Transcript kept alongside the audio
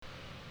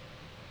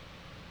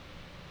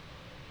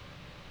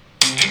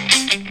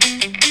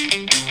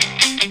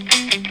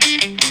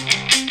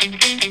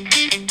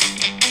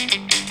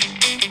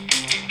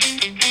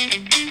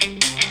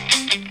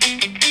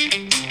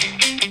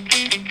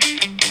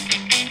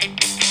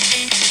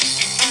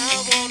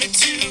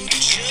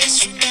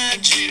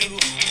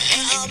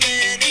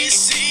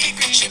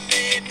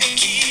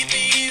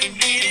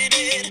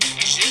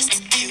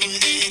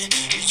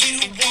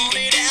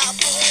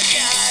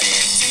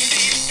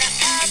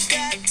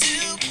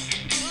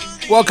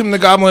Welcome to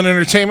Goblin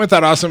Entertainment.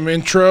 That awesome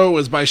intro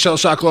was by Shell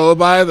Shock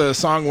Lullaby. The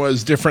song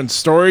was Different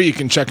Story. You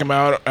can check them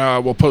out.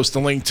 We'll post a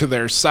link to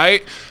their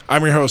site.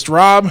 I'm your host,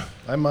 Rob.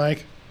 I'm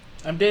Mike.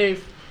 I'm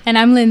Dave. And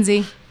I'm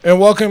Lindsay. And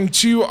welcome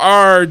to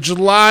our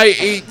July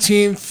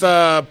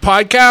 18th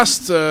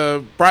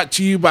podcast, brought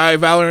to you by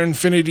Valor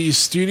Infinity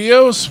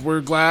Studios.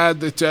 We're glad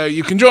that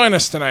you can join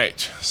us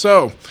tonight.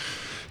 So,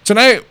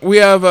 tonight we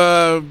have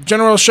a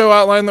general show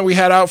outline that we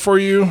had out for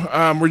you.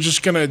 We're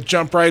just going to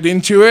jump right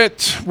into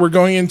it. We're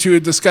going into a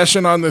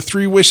discussion on the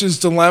Three Wishes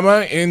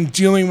dilemma in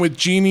dealing with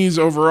genies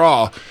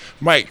overall.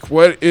 Mike,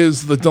 what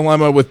is the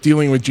dilemma with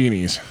dealing with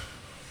genies?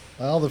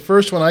 Well, the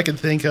first one I can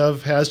think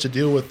of has to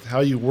do with how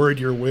you word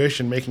your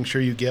wish and making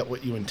sure you get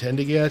what you intend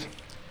to get.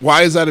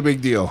 Why is that a big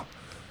deal?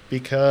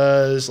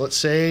 Because let's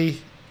say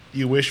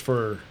you wish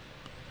for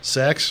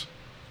sex.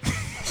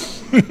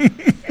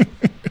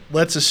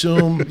 Let's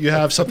assume you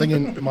have something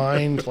in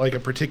mind, like a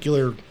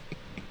particular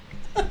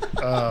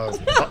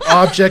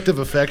object of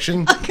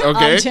affection.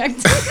 Okay.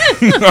 Object.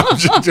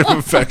 Object of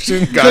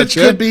affection. Gotcha.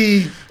 Could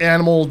be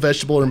animal,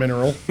 vegetable, or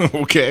mineral.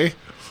 Okay.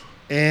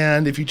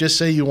 And if you just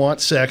say you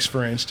want sex,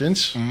 for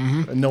instance,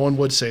 and no one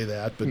would say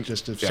that, but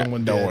just if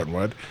someone did, no one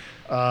would.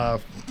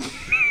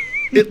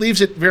 It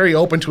leaves it very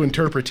open to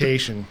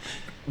interpretation.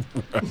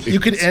 Right. You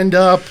could end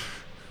up,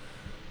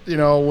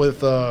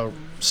 with a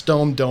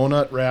stone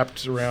donut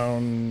wrapped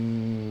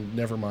around.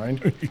 Never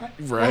mind.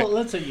 Right. Well,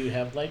 let's say you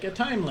have like a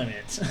time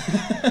limit.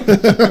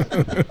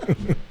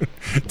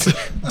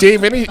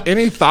 Dave,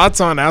 any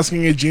thoughts on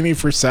asking a genie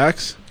for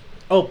sex?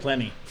 Oh,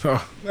 plenty.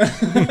 Oh.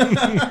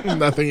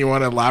 Nothing you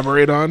want to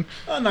elaborate on?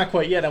 Not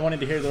quite yet. I wanted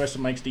to hear the rest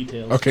of Mike's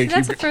details. Okay.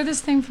 That's the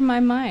furthest thing from my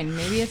mind.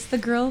 Maybe it's the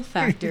girl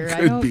factor.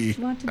 I Could don't be.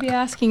 want to be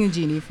asking a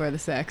genie for the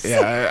sex.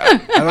 Yeah,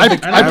 I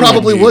I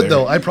probably would, either.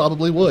 though. I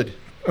probably would.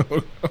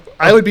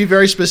 I would be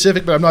very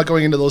specific, but I'm not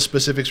going into those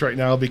specifics right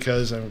now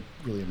because I'm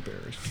really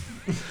embarrassed.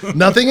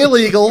 Nothing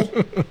illegal.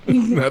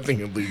 Nothing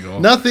illegal.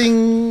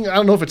 Nothing. I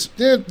don't know if it's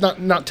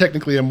not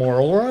technically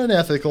immoral or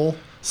unethical.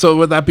 So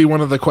would that be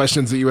one of the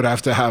questions that you would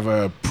have to have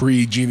a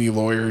pre-genie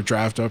lawyer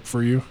draft up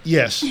for you?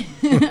 Yes.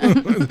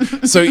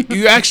 So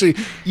you actually...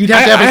 You'd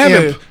have to have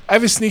an imp. I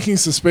have a sneaking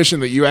suspicion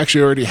that you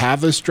actually already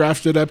have this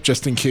drafted up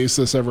just in case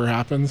this ever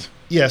happens.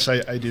 Yes,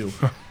 I do.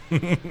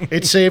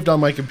 It's saved on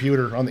my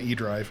computer on the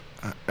E-Drive.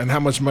 And how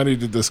much money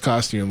did this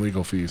cost you in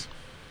legal fees?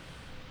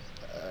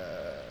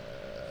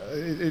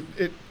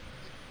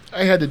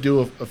 I had to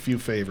do a few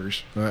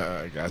favors.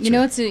 I gotcha. You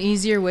know, it's an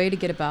easier way to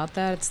get about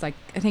that. It's like,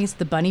 I think it's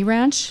the Bunny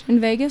Ranch in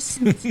Vegas.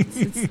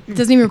 It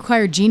doesn't even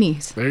require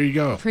genies. There you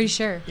go. Pretty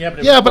sure. Yeah,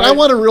 But I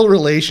want a real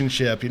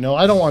relationship. I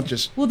don't want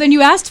just. Well, then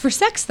you asked for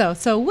sex, though.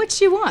 So what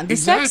do you want? The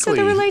sex or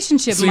the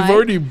relationship, So Mike? you've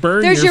already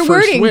burned There's your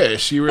first wording.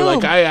 wish. You were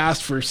like, Boom. I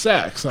asked for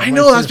sex. I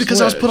know that's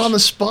because I was put on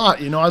the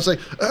spot. I was like,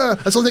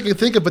 that's all I could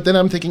think of. But then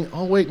I'm thinking,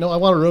 oh wait, no, I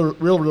want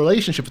a real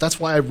relationship. That's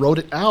why I wrote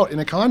it out in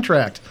a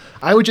contract.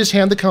 I would just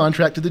hand the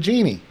contract to the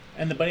genie.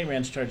 And the Bunny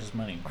Ranch charges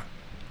money.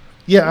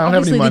 Yeah, I don't Obviously,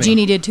 have any money. the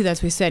genie did, too.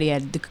 That's what we said. He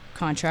had the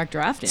contract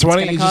drafted. So It's why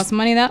going don't to you cost just-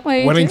 money that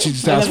way, Why too. didn't you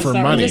just Well, ask then for it's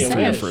not money really for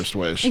a your wish. first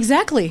wish?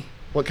 Exactly.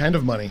 What kind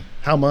of money?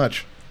 How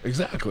much?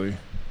 Exactly.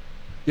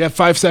 You have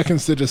 5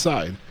 seconds to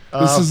decide.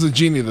 This is the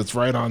genie that's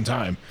right on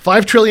time.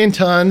 5 trillion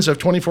tons of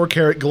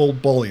 24-karat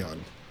gold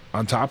bullion.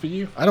 On top of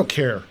you? I don't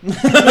care. You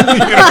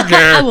don't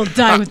care. I will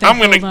die with that I'm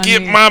going gold to on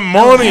get me. my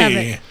I'll have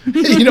money. it.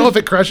 If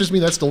it crushes me,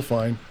 that's still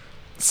fine.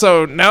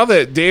 So now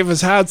that Dave has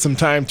had some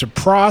time to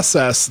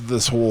process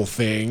this whole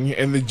thing,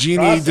 and the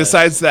genie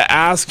decides to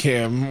ask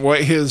him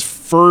what his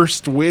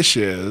first wish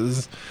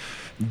is,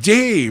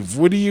 Dave,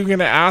 what are you going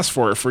to ask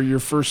for your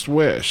first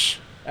wish?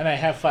 And I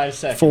have 5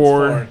 seconds.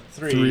 4,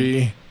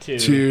 3, 3,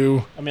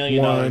 2, $1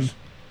 million. 1.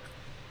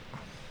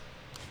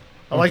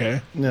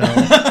 Okay. No.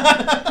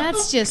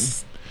 That's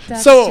just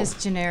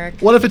generic.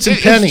 What if it's in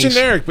pennies? It's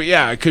generic, but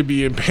yeah, it could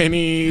be in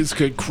pennies,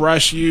 could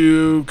crush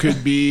you,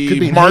 could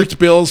be in marked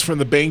bills from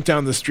the bank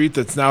down the street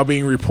that's now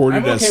being reported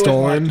I'm okay as with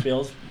stolen. marked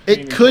bills.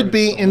 It could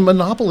be in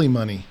Monopoly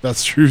money.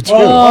 That's true too.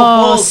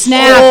 Oh, close. snap.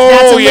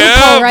 That's a loophole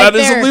yeah, right that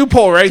is there. a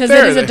loophole right Because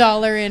there. it is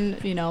 $1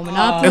 in,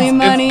 Monopoly And-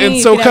 money. and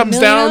You so could have comes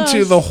 $1 million down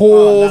to of the those.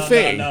 whole No,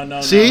 thing.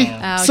 No. See?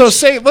 Ouch. So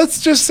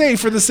let's just say,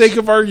 for the sake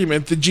of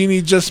argument, the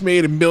genie just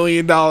made $1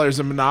 million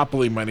in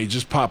Monopoly money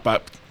just pop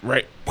up.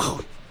 Right.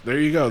 There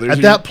you go.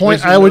 At that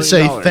point, I would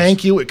say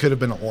thank you. It could have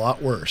been a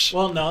lot worse.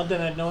 Well, no, then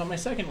I'd know what my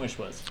second wish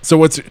was. So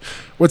what's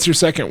your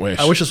second wish?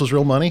 I wish this was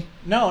real money.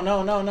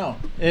 No.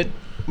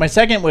 My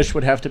second wish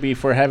would have to be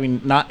for having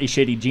not a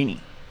shady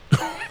genie.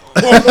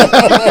 Can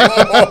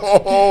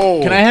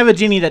I have a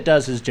genie that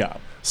does his job?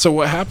 So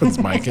what happens,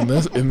 Mike, in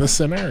this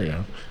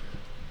scenario?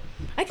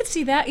 I could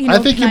see that. I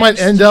think you might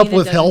end up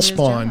with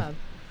Hellspawn.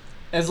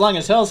 As long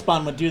as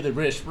Hellspawn would do the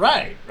wish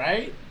right?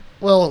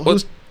 Well,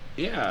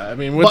 Yeah, I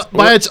mean,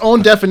 by its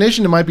own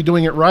definition, it might be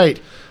doing it right.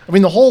 I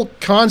mean, the whole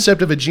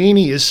concept of a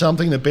genie is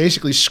something that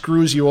basically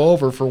screws you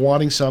over for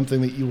wanting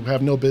something that you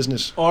have no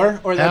business. Or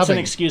that's having. an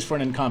excuse for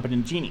an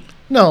incompetent genie.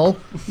 No,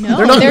 No,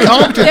 they're not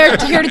incompetent. They're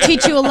here to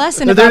teach you a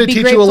lesson They're there about to be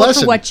teach you a grateful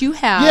lesson. for what you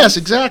have. Yes,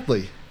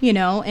 exactly.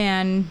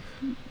 And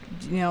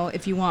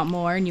if you want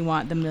more and you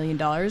want the $1 million,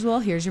 well,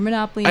 here's your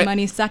Monopoly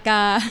money, sucker.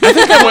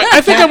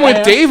 I think I'm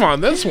with Dave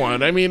on this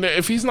one. I mean,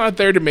 if he's not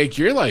there to make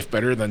your life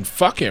better, then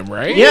fuck him,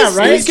 right? Yeah,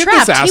 right. He's Get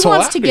trapped. this He asshole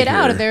wants to outta get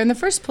out here. of there in the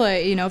first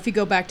place. If you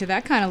go back to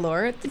that kind of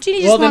lore, the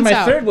genie Well, just then wants my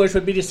out. third wish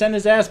would be to send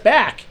his ass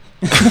back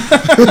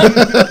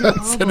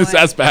Send his boy.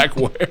 ass back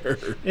where?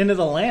 into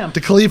the lamp.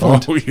 To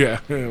Cleveland. Oh yeah.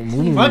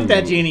 Fuck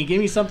that genie. Give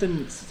me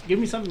something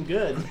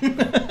good.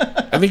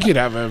 I think you'd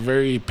have a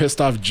very pissed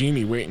off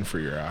genie waiting for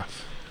your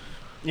ass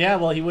Yeah,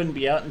 well, he wouldn't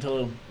be out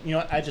until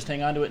I just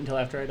hang on to it until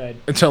after I died.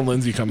 until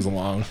Lindsay comes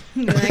along,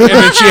 and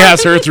then she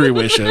has her 3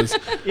 wishes.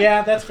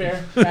 Yeah, that's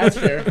fair. That's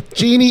fair.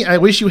 Genie, I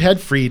wish you had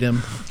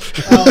freedom.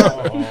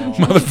 Oh.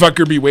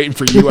 Motherfucker, be waiting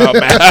for you out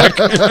back.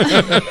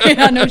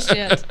 Yeah, no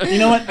shit. You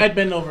know what? I'd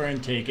bend over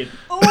and take it.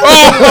 Oh,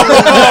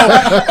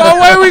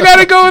 why we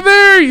gotta go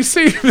there? You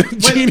see, the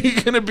genie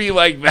gonna be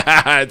like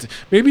that.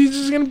 Maybe he's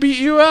just gonna beat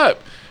you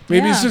up.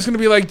 Maybe he's Yeah. just gonna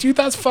be like, dude,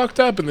 that's fucked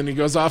up, and then he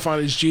goes off on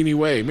his genie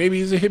way. Maybe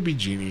he's a hippie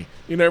genie.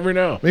 You never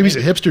know. Maybe he's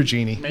a hipster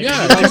genie. Maybe Yeah,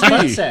 he it likes could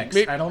butt be. sex.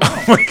 Maybe- I don't know.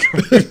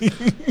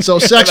 So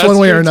sex That's one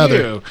way or good, another.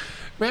 too.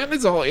 Man,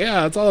 it's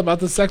all about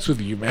the sex with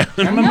you, man.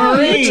 I'm a No,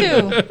 Marine.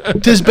 you too.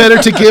 Tis better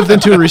to give than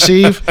to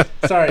receive.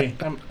 Sorry,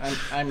 I'm.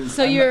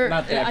 So I'm you're,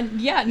 not that.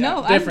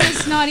 no, I'm different.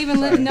 just not even,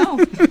 no.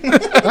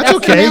 That's The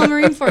okay. male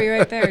Marine for you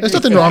right there. There's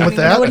dude. nothing wrong I with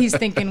don't even that. know what he's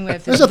thinking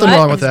with There's his nothing butt,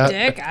 wrong with his that.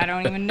 dick. I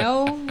don't even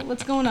know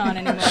what's going on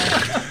anymore.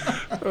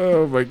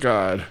 Oh my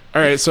god!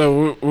 All right,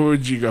 so what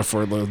would you go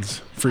for, Linz?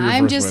 For your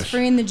I'm first just wish?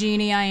 freeing the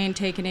genie. I ain't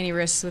taking any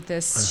risks with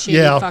this shady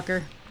Yeah.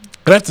 fucker.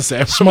 I'd have to say,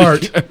 I'm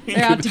Smart.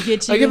 They're out to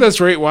get you. I get that's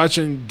right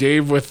watching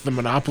Dave with the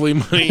Monopoly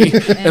money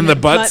and the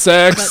butt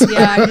sex. But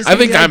yeah, I'm just I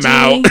think gonna be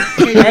I'm like,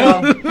 "Genie, Here you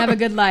go. Have a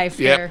good life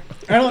Yep. there.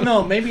 I don't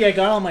know. Maybe I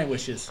got all my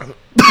wishes.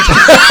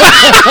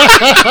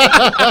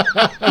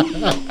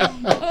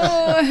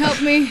 Oh,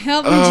 help me,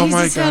 Oh,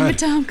 my Jesus, help me, God.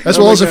 Tom As Cruise.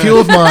 well as a few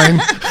of mine.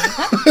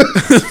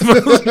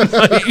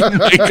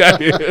 Like I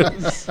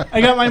is.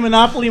 I got my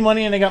Monopoly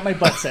money and I got my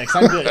butt sex.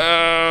 I'm good.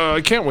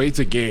 I can't wait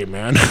to game,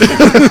 man.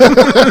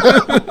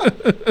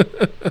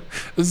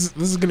 This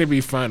is gonna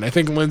be fun. I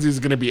think Lindsay's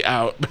gonna be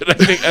out, but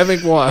I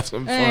think we'll have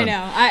some I fun.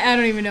 know. I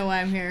don't even know why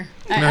I'm here.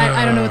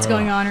 I don't know what's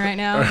going on right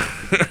now.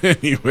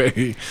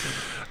 Anyway,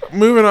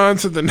 moving on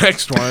to the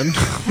next one.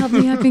 Help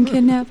me, I've been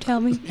kidnapped.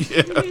 Help me.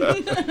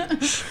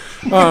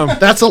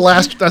 That's the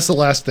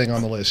last thing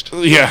on the list.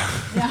 Yeah.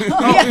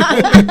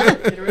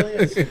 It really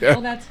is.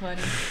 Oh, that's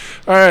funny.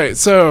 All right,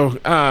 so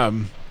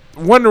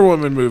Wonder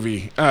Woman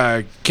movie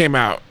came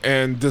out,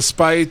 and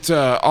despite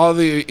all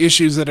the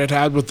issues that it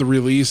had with the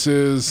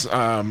releases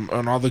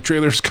and all the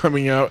trailers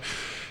coming out,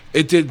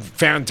 it did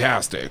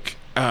fantastic.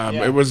 Yeah.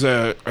 It was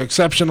a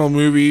exceptional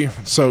movie.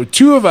 So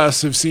 2 of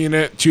us have seen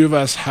it, 2 of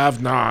us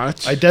have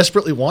not. I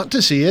desperately want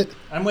to see it.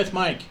 I'm with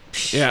Mike.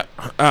 Yeah.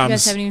 You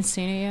guys haven't even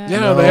seen it yet? Yeah,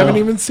 No. they haven't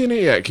even seen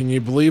it yet. Can you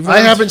believe that? I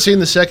haven't seen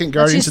the second Let's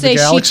Guardians just of the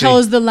say she Galaxy.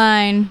 toes the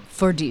line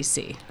for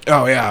DC.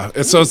 Oh yeah.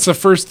 So it's the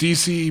first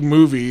DC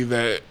movie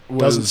that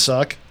was Doesn't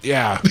suck.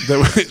 Yeah, that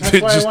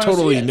why I just wanna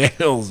totally see it.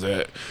 nails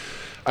it.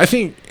 I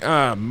think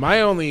the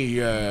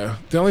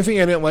only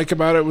thing I didn't like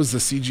about it was the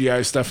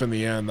CGI stuff in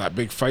the end. That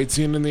big fight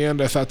scene in the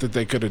end. I thought that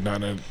they could have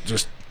done it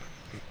just,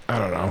 I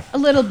don't know. A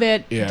little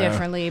bit Yeah.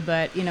 differently,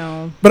 but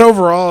But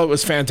overall, it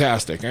was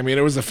fantastic. I mean,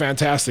 it was a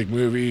fantastic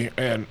movie,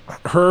 and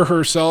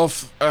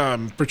herself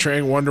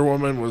portraying Wonder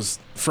Woman was,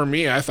 for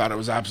me, I thought it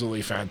was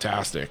absolutely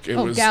fantastic. It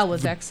was Gal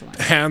was excellent.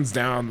 hands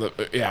down.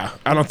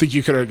 I don't think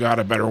you could have got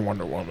a better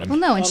Wonder Woman. Well,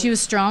 no, and she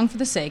was strong for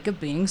the sake of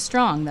being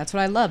strong. That's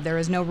what I love. There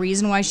was no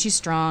reason why she's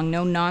strong,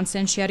 no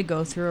nonsense she had to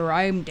go through, or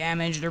I'm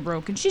damaged or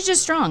broken. She's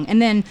just strong. And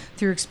then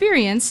through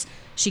experience,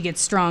 she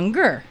gets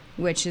stronger,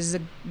 which is a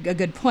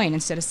good point.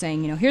 Instead of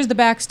saying, here's the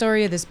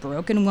backstory of this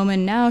broken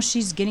woman, now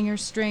she's getting her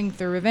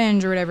strength or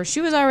revenge or whatever.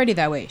 She was already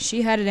that way.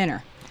 She had it in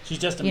her. She's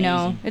just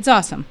amazing. It's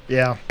awesome.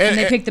 Yeah. And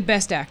they picked the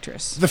best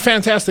actress. The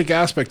fantastic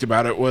aspect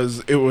about it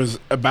was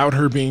about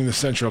her being the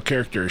central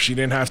character. She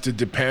didn't have to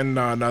depend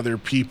on other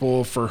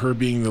people for her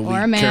being the lead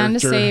Or a man character.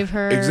 to save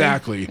her.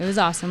 Exactly. It was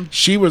awesome.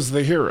 She was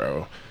the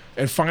hero.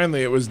 And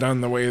finally it was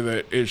done the way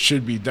that it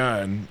should be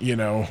done,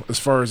 as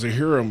far as a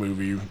hero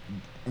movie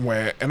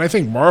went. And I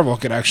think Marvel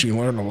could actually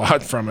learn a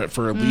lot from it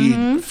for a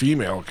lead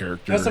female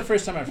character. That's the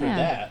first time I've heard Yeah.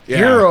 that. Yeah.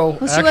 Hero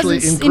Well, she actually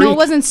wasn't, in Greek. it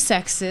wasn't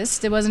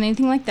sexist. It wasn't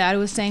anything like that. It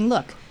was saying,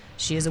 look,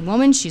 she is a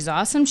woman. She's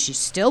awesome. She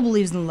still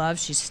believes in love.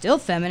 She's still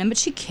feminine, but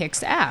she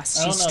kicks ass.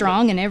 I don't She's know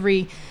strong in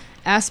every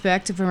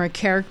aspect, from her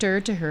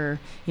character to her,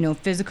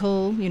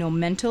 physical,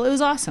 mental. It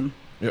was awesome.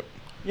 Yep.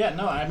 Yeah,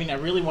 no, I mean, I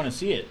really want to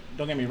see it.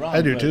 Don't get me wrong.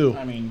 I do but, too.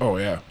 I mean, Oh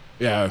yeah.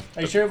 Yeah.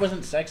 are you sure it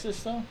wasn't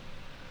sexist though?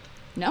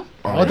 No?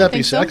 Why would that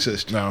be think so.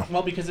 sexist? No.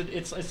 Well, because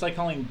it's like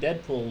calling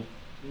Deadpool,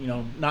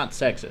 not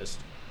sexist.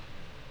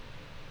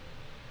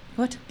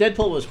 What?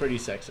 Deadpool was pretty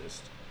sexist.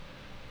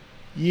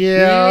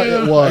 Yeah,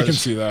 it was. I can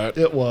see that.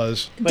 It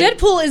was.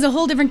 Deadpool is a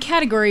whole different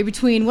category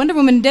between Wonder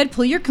Woman and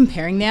Deadpool. You're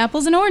comparing the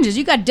apples and oranges.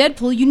 You got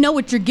Deadpool, you know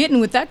what you're getting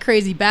with that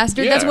crazy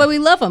bastard. That's Yeah. why we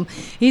love him.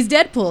 He's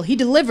Deadpool. He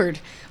delivered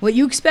what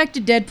you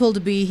expected Deadpool to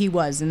be. He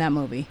was in that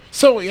movie.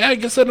 So yeah, I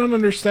guess I don't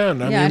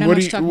understand. I Yeah, I mean, don't know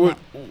what you're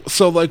talking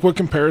so like, what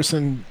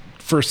comparison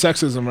for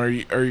sexism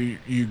are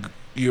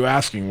you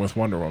asking with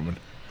Wonder Woman?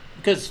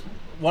 Because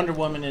Wonder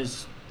Woman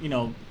is,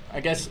 I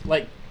guess,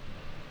 like,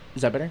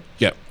 is that better?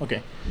 Yeah.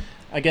 Okay.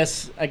 I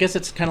guess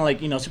it's kind of like,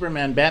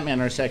 Superman,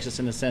 Batman are sexist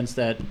in the sense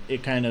that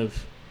it kind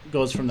of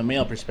goes from the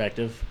male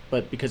perspective,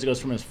 but because it goes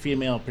from a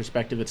female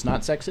perspective, it's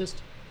not sexist.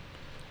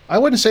 I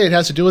wouldn't say it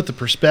has to do with the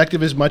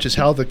perspective as much as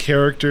how the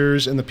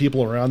characters and the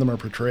people around them are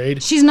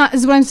portrayed. She's not,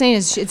 is what I'm saying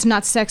is it's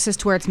not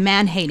sexist where it's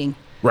man-hating.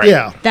 Right.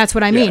 Yeah. That's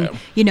what I mean.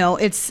 Yeah.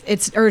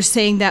 It's or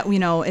saying that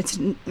it's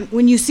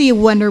when you see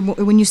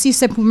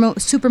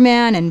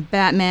Superman and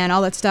Batman,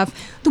 all that stuff,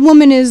 the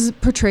woman is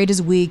portrayed as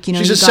weak.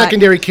 She's a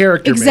secondary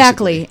character.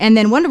 Exactly. Basically. And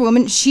then Wonder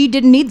Woman, she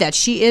didn't need that.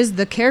 She is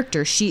the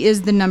character. She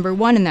is the number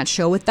one in that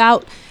show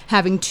without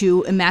having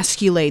to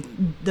emasculate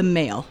the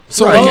male.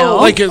 So Right.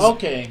 like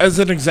Okay. as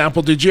an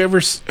example, did you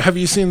ever have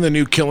you seen the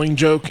new Killing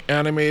Joke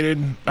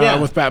animated Yeah.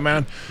 with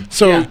Batman?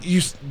 So Yeah.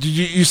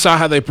 you saw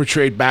how they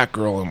portrayed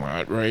Batgirl in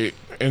that, right?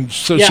 And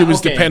so Yeah, she was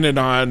okay. dependent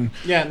on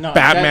Yeah, no,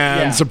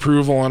 Batman's that-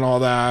 approval and all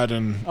that,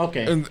 and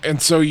Okay.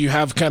 and so you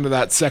have kind of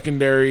that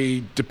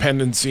secondary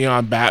dependency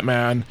on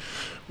Batman.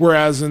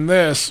 Whereas in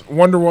this,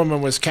 Wonder Woman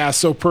was cast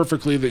so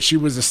perfectly that she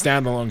was a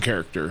standalone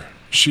character.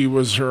 She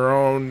was her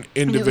own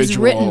And individual. it was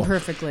written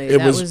perfectly.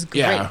 That was great.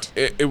 Yeah,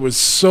 it was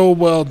so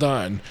well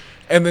done.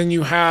 And then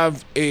you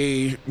have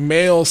a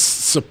male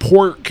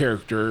support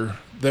character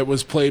that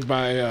was played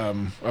by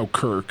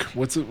Kirk.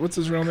 What's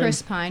his real name?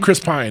 Chris Pine.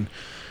 Chris Pine.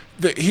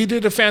 He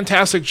did a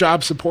fantastic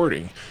job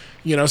supporting.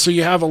 So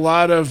you have a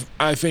lot of,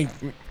 I think,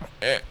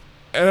 and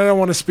I don't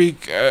want to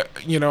speak,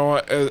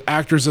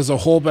 actors as a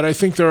whole, but I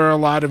think there are a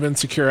lot of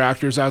insecure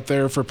actors out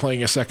there for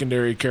playing a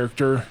secondary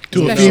character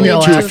To a Especially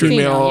female to a actor.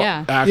 female,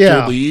 yeah. actor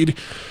Yeah. lead.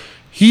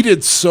 He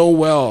did so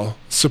well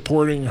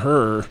supporting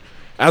her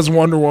as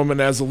Wonder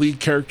Woman as a lead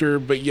character,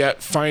 but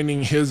yet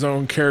finding his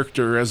own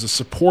character as a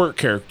support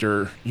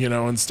character,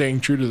 and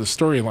staying true to the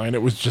storyline.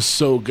 It was just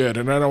so good.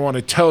 And I don't want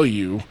to tell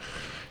you,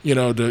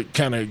 to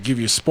kind of give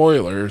you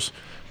spoilers,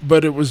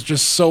 but it was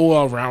just so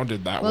well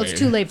rounded that Well, way. it's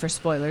too late for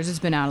spoilers. It's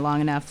been out long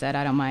enough that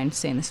I don't mind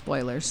saying the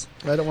spoilers.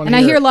 I don't want And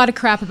I hear a lot of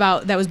crap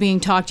about that was being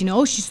talked.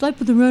 Oh, she slept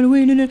with the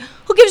runaway. No.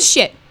 Who gives a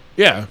shit?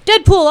 Yeah.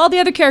 Deadpool. All the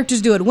other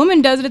characters do it. A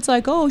woman does it. It's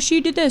like, oh, she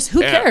did this.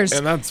 Who Yeah, cares?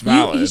 and that's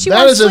valid. She That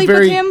wants is to a sleep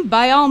very- with him.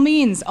 By all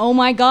means. Oh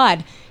my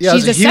God. Yeah,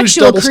 She's it's a a huge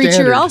sexual double creature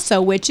standard.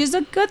 also, which is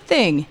a good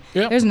thing.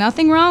 Yep. There's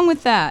nothing wrong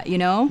with that.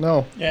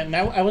 No. Yeah, and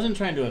I wasn't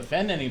trying to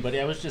offend anybody.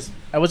 I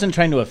wasn't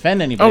trying to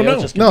offend anybody. Oh, no. I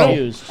was just No.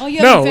 confused. Oh, you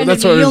No, offended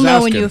that's me. what I was You'll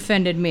know when asking. you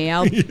offended me.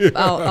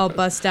 I'll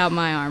bust out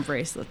my arm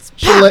bracelets.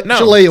 She'll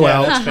No. lay you Yeah,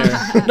 out.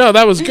 that's fair. No,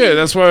 that was good.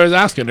 That's why I was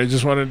asking. I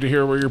just wanted to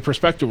hear where your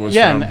perspective was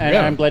Yeah, from. and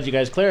I'm glad you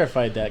guys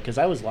clarified that because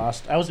I was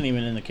lost. I wasn't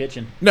even in the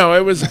kitchen. No,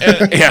 it was.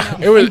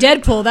 It was.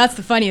 Deadpool, that's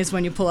the funniest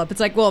when you pull up.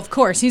 It's like, well, of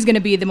course, he's going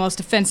to be the most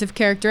offensive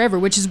character ever,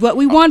 which is what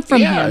we want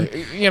from Yeah,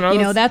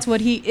 him. That's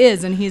what he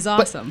is, and he's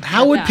awesome.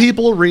 How at would that.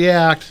 people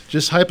react,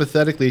 just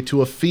hypothetically,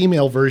 to a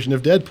female version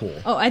of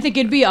Deadpool? Oh, I think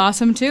it'd be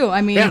awesome too.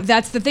 I mean, Yeah.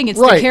 that's the thing. It's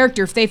Right. the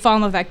character. If they fall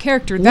in love with that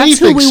character, that's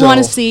who think we want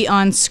to so. see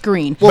on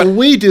screen. Well,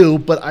 we do,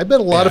 but I bet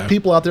a lot Yeah. of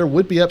people out there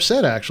would be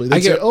upset. Actually, they'd I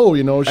say, get- "Oh,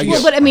 she's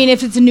get- But I mean,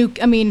 if it's a new,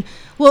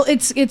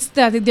 it's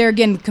that there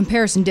again.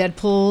 Comparison.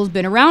 Deadpool's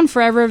been around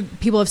forever.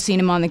 People have seen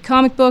him on the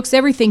comic books.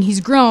 Everything. He's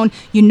grown.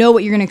 You know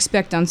what you're going to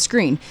expect on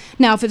screen.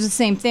 Now, if it's the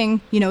same thing,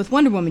 with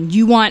Wonder Woman,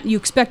 you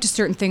expect a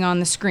certain thing on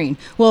the screen.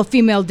 Well, a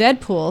female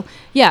Deadpool,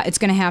 yeah, it's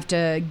going to have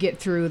to get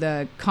through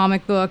the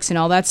comic books and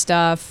all that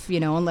stuff.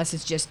 Unless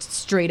it's just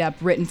straight up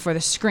written for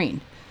the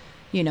screen.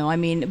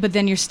 But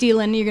then you're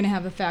going to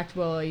have the fact,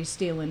 well, are you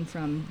stealing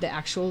from the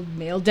actual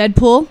male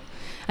Deadpool?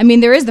 I mean,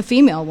 there is the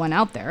female one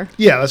out there,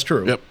 yeah, that's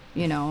true. Yep.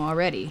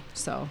 already.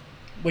 So,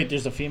 Wait,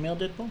 there's a female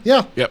Deadpool?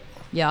 Yeah, Yep.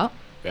 yeah.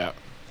 Yeah.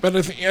 But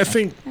I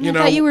think And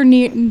I thought you were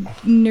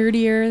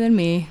nerdier than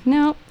me.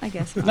 No, I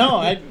guess not. No,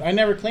 I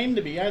never claimed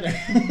to be either.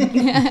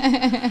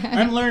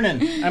 I'm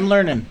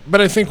learning.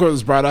 But I think what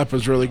was brought up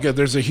was really good.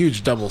 There's a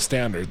huge double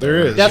standard. There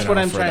is. That's what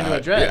I'm for trying to that.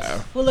 address.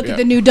 Yeah. Well, look Yeah. at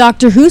the new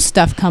Doctor Who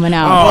stuff coming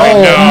out.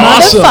 Oh, no.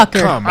 awesome.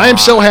 Motherfucker. Come I am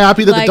so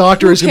happy that Like, the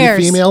Doctor who is going to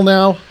be cares? female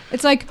now.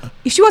 It's like,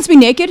 if she wants to be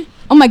naked,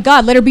 oh my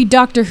God, let her be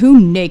Doctor Who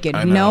naked.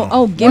 I You know? know.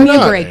 Oh, give Why me a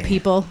not? break,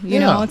 people. You Yeah.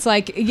 know, it's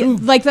like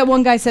that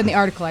one guy said in the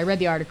article. I read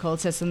the article.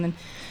 It says something,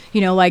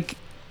 like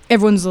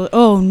everyone's like,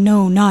 oh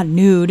no, not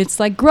nude. It's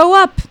like, grow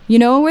up.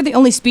 We're the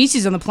only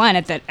species on the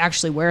planet that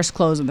actually wears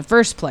clothes in the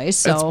first place.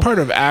 So It's part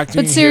of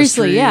acting, But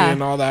seriously, history, yeah.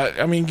 and all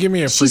that. I mean, give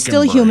me a freaking she's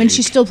still human. break.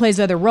 She still plays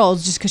other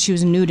roles. Just because she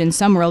was nude in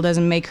some role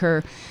doesn't make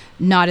her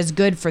not as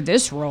good for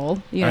this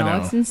role. I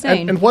know. It's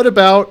insane. And what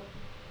about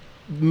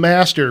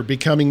Master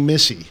becoming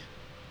Missy?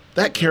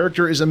 That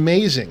character is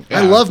amazing.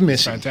 I Yeah, love it's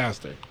Missy.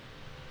 Fantastic.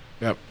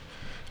 Yep.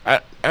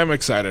 I'm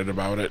excited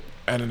about it,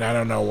 and I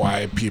don't know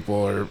why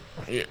people are.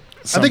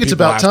 some think it's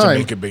people about have time. to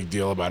make a big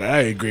deal about it. I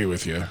agree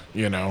with you.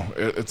 You know,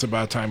 it's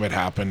about time it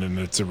happened, and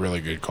it's a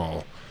really good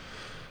call.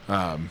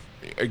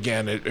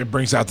 Again, it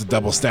brings out the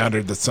double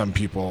standard that some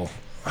people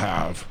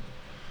have.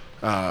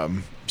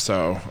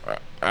 So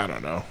I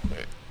don't know.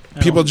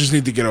 People just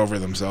need to get over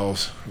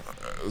themselves,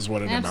 is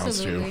what it amounts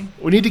Absolutely. to.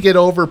 We need to get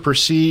over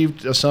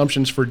perceived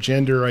assumptions for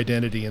gender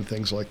identity and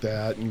things like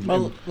that, and,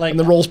 Well, and, like- and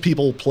the roles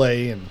people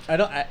play. And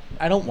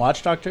I don't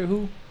watch Doctor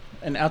Who,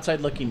 and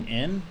outside looking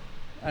in,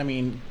 I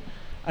mean,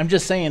 I'm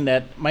just saying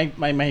that my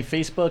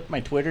Facebook,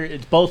 my Twitter,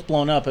 it's both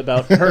blown up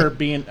about her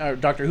being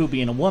Doctor Who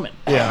being a woman.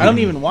 Yeah. I don't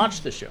even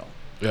watch the show.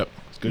 Yep.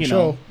 it's a good you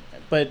show. know,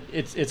 but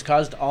it's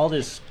caused all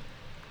this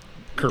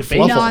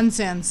Kerfluffle.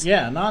 Nonsense.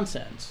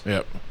 nonsense.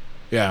 Yep.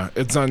 Yeah,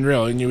 it's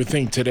unreal. And you would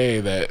think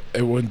today that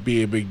it wouldn't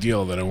be a big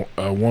deal that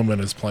a woman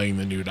is playing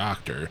the new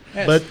Doctor.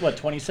 Yeah, But- it's, what,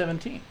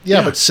 2017?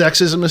 Yeah, but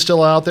sexism is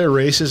still out there.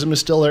 Racism is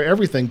still there.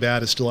 Everything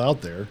bad is still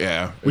out there.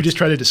 Yeah. We just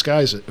try to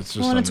disguise it. It's just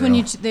Well, and it's when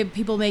unreal.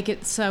 people make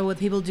it so when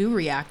people do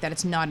react that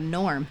it's not a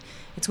norm.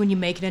 It's when you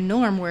make it a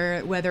norm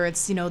where whether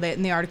it's that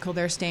in the article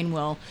they're saying,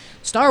 well,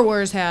 Star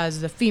Wars has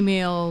the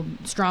female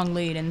strong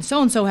lead and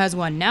so has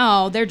one.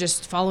 Now they're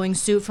just following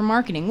suit for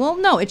marketing. Well,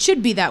 no, it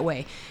should be that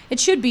way. It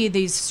should be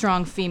these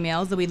strong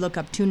females that we look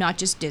up to, not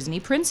just Disney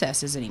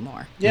princesses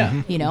anymore.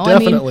 Yeah. You know,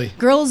 Definitely. I mean,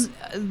 girls,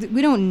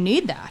 we don't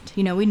need that.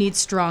 You know, we need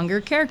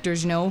stronger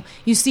characters. You know,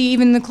 you see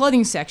even in the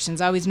clothing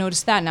sections. I always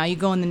notice that. Now you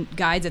go in the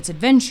guides, it's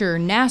adventure,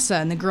 NASA,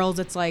 and the girls,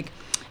 it's like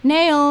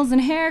nails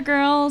and hair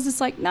girls.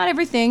 It's like not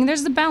everything.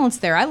 There's the balance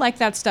there. I like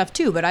that stuff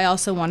too, but I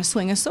also want to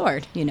swing a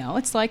sword. You know,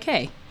 it's like,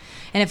 hey.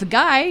 And if a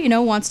guy,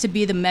 wants to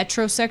be the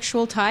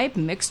metrosexual type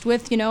mixed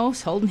with,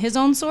 holding his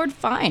own sword,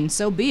 fine,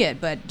 so be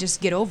it. But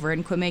just get over it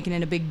and quit making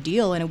it a big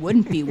deal, and it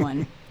wouldn't be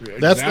one.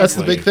 That's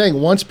the big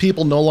thing. Once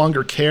people no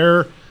longer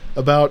care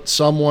about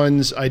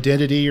someone's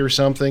identity or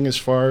something as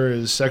far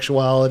as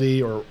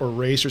sexuality or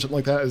race or something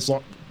like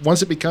that,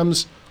 once it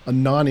becomes a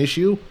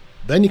non-issue,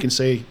 then you can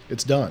say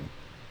it's done.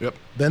 Yep.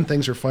 Then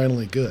things are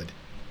finally good.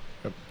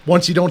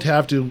 Once you don't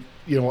have to,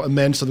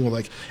 amend something with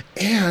like,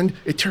 and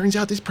it turns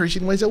out this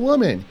person was a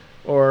woman,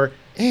 or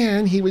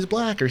and he was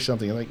black or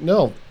something. Like,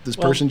 no, this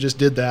person just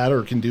did that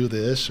or can do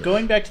this. Or,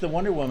 Going back to the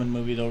Wonder Woman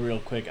movie though, real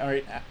quick. All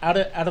right, out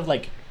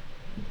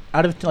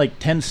of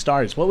 10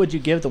 stars, what would you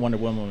give the Wonder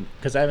Woman?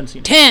 Because I haven't seen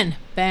it. 10,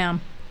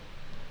 bam.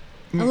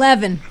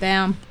 11,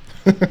 bam.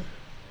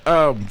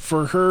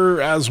 For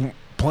her as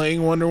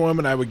playing Wonder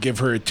Woman, I would give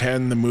her a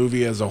 10. The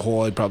movie as a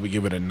whole, I'd probably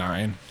give it a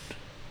 9.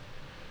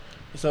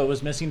 So it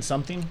was missing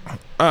something?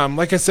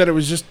 Like I said, it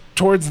was just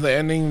towards the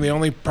ending. The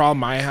only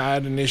problem I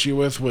had an issue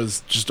with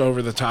was just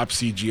over the top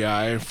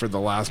CGI for the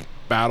last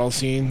battle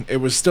scene. It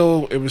was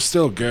still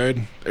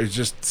good. It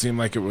just seemed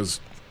like it was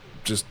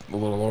just a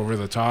little over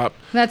the top.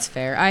 That's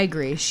fair. I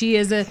agree. She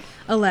is a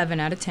 11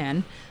 out of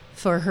 10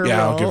 for her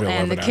Yeah, I'll give role, it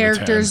 11 and the out of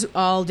characters 10.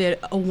 all did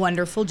a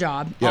wonderful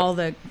job.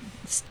 Yep.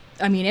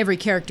 Every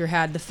character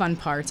had the fun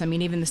parts. I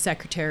mean, even the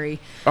secretary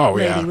Oh,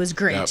 lady yeah. was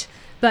great. Yep.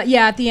 But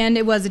yeah, at the end,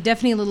 it was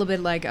definitely a little bit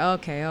like,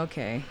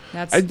 okay,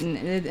 that's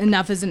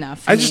enough is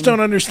enough. I just don't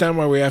understand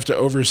why we have to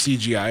over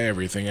CGI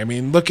everything. I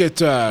mean, look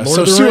at Lord of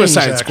the Rings,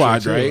 Suicide actually,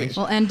 Squad, too. right?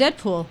 Well, and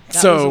Deadpool, that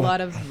was So, a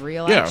lot of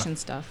real yeah. action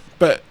stuff.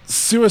 But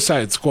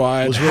Suicide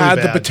Squad was really had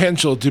the bad.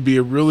 potential to be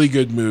a really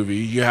good movie.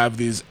 You have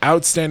these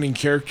outstanding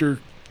character,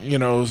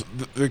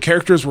 the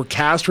characters were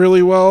cast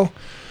really well.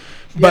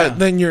 But Yeah.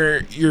 then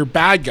your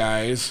bad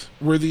guys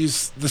were the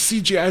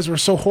CGIs were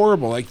so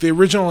horrible. Like the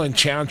original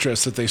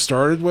Enchantress that they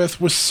started with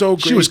was so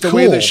great She was the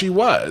way cool. that she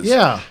was.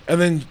 Yeah. And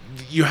then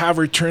you have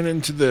her turn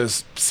into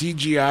this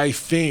CGI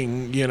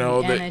thing, And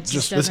that it just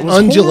just doesn't- was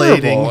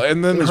Undulating. horrible.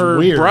 And then It was her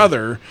weird.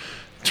 brother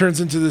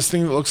turns into this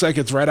thing that looks like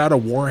it's right out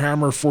of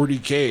Warhammer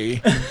 40K,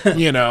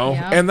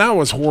 Yeah. and that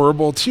was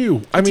horrible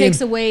too. I It mean,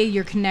 takes away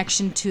your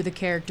connection to the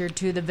character,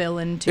 to the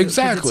villain, to 'cause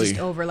Exactly. It's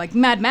just over like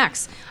Mad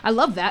Max. I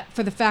love that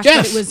for the fact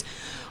Yes. that it was,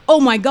 oh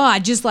my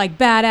god, just like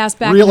badass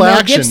back Real in the Mel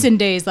action. Gibson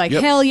days. Like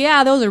Yep. hell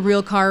yeah, those are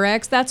real car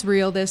wrecks. That's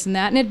real, this and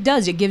that, and it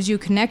does. It gives you a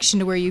connection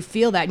to where you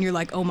feel that, and you're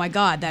like, oh my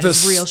god, that the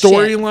is real shit.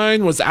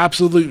 storyline was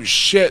absolute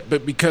shit,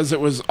 but because it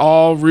was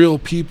all real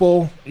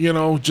people,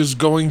 just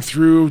going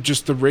through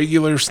just the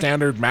regular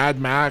standard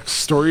Mad Max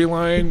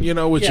storyline,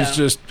 which is Yeah.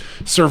 just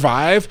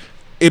survive,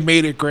 it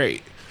made it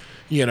great,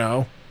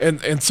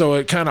 and so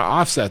it kind of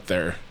offset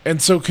there.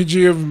 And so could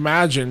you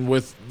imagine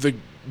with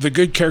the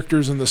good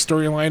characters in the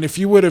storyline, if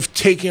you would have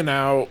taken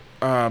out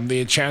the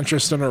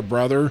Enchantress and her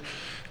brother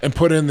and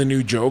put in the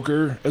new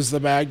Joker as the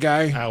bad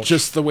guy, Ouch.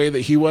 just the way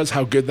that he was,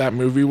 how good that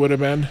movie would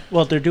have been?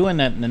 Well, they're doing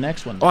that in the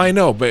next one. Oh, I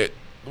know, but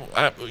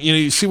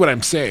you see what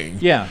I'm saying.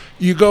 Yeah.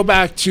 You go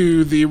back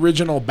to the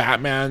original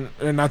Batman,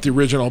 or not the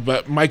original,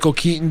 but Michael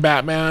Keaton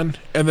Batman,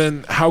 and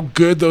then how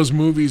good those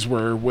movies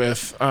were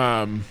with,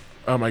 oh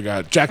my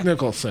God, Jack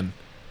Nicholson.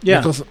 Yeah.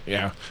 Nicholson,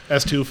 yeah.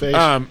 As Two-Face.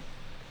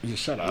 You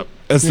shut up.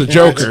 As the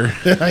Joker.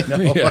 I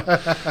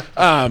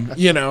know.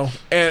 You know,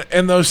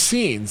 and those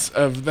scenes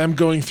of them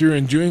going through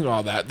and doing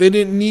all that, they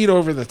didn't need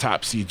over the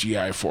top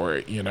CGI for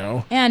it, you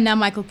know. And now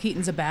Michael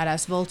Keaton's a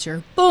badass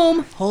vulture.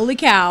 Boom! Holy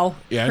cow!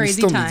 Yeah, and you Crazy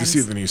still times. need to see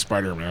the new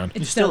Spider-Man. It's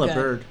He's still so a good.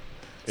 bird.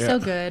 So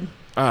good.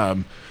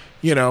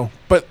 You know,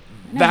 but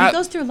No, that he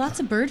goes through lots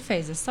of bird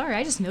phases. Sorry,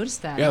 I just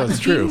noticed that. Yeah, Michael that's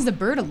true. Keaton's a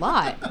bird a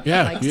lot.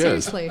 Yeah, like he is.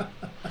 seriously.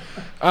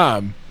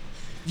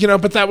 you know,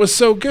 but that was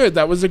so good.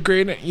 That was a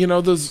great, you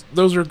know, those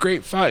were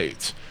great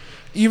fights.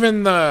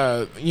 Even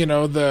the, you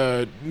know,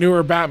 the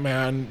newer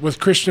Batman with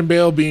Christian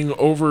Bale being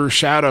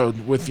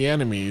overshadowed with the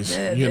enemies,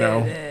 you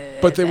know,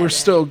 but it was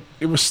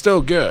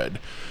still good.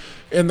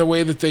 In the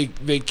way that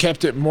they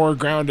kept it more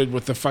grounded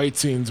with the fight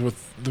scenes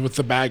with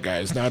the bad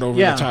guys, not over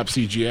Yeah. the top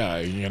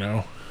CGI, you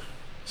know.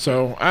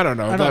 So I don't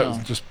know. I that don't was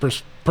know. just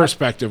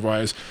perspective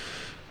wise.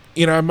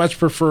 You know, I much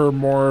prefer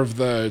more of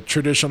the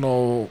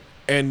traditional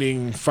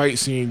ending fight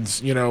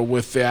scenes, you know,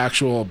 with the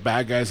actual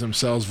bad guys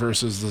themselves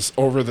versus this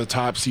over the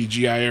top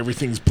CGI.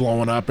 Everything's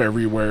blowing up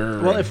everywhere.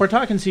 Well, if we're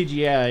talking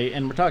CGI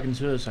and we're talking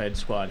Suicide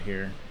Squad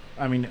here,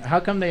 I mean, how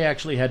come they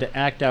actually had to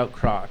act out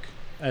Croc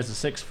as a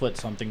 6 foot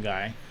something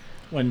guy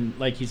when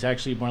like he's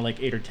actually more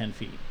like 8 or 10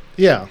 feet?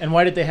 Yeah. And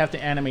why did they have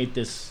to animate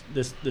this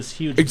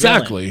huge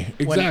Exactly, villain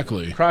when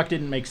exactly. Croc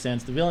didn't make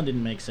sense. The villain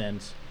didn't make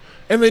sense.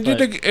 And they did,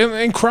 But-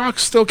 and Croc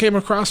still came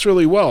across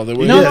really well. The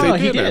way No, that no, they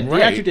he did did. him, The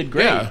right. actor did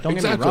great. Yeah, Don't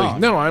get me exactly. wrong.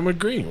 No, I'm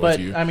agreeing But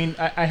with you. I mean,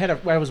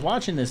 I was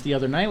watching this the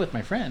other night with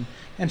my friend,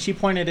 and she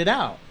pointed it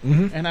out,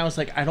 and I was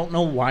like, I don't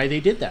know why they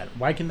did that.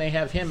 Why can they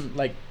have him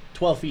like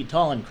 12 feet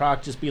tall and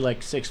Croc just be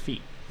like 6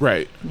 feet?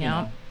 Right.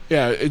 Yeah.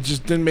 Yeah, it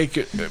just didn't make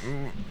it.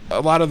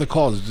 A lot of the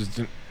calls just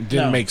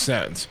didn't No. make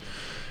sense,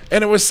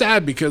 and it was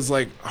sad because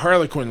like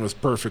Harlequin was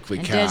perfectly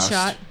And cast,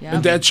 Deadshot, yeah.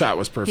 and Deadshot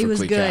was He perfectly was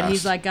good. cast.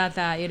 He's like got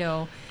that, you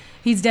know.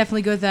 He's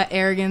definitely good with that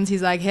arrogance.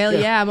 He's like, hell Yeah.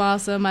 yeah, I'm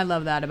awesome. I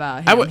love that about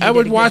him. I would He did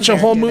would good watch a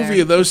whole character movie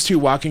there. of those two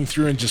walking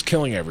through and just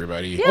killing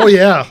everybody. Yeah. Oh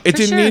yeah. It For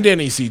didn't sure. need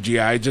any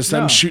CGI, just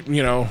them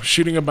No.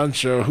 shooting a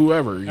bunch of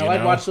whoever. You No, know?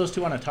 I'd watch those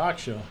two on a talk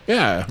show.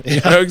 Yeah,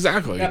 yeah,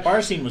 exactly. That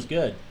bar scene was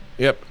good.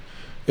 Yep.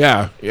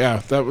 Yeah,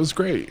 that was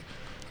great.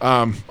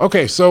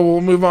 Okay, so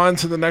we'll move on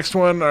to the next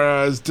one,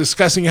 is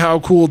discussing how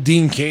cool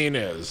Dean Cain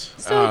is.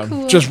 So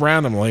cool. Just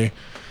randomly.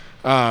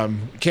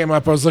 Came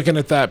up, I was looking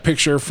at that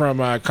picture from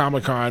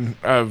Comic-Con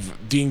of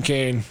Dean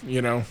Cain,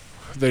 you know,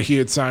 that he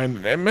had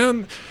signed. And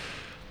man,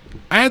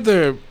 I had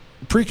the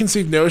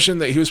preconceived notion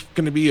that he was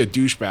going to be a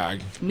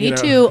douchebag. Me you know?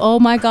 too. Oh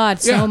my God,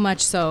 so Yeah.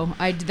 much so.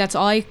 That's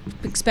all I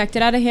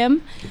expected out of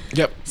him.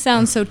 Yep.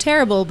 Sounds so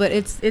terrible, but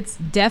it's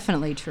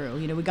definitely true.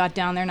 You know, we got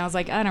down there and I was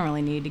like, I don't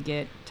really need to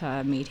get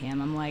to meet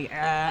him. I'm like,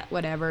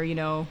 whatever, you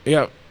know.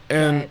 Yep.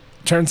 And Right.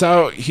 turns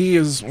out he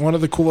is one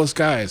of the coolest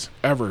guys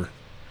ever,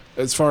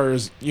 as far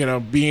as, you know,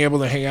 being able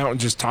to hang out and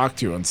just talk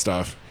to and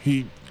stuff.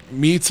 He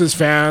meets his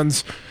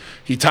fans.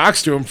 He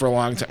talks to him for a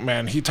long time.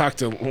 Man, he talked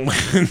to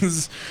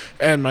Linz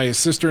and my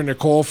sister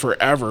Nicole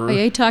forever. Oh,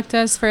 yeah, he talked to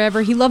us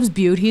forever. He loves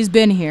Butte. He's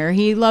been here.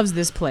 He loves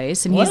this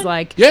place. And he's What?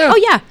 like, Yeah. oh,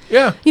 yeah.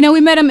 Yeah. You know, we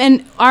met him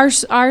and our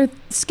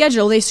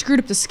schedule, they screwed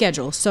up the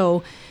schedule.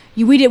 So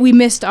we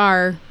missed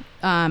our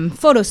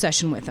photo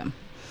session with him.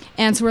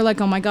 And so we're like,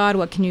 oh my God,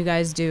 what can you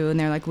guys do? And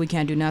they're like, we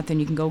can't do nothing.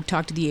 You can go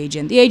talk to the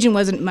agent. The agent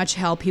wasn't much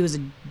help. He was a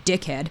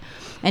dickhead.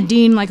 And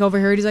Dean like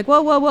overheard. He's like, whoa.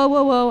 I'll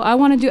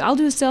do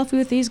a selfie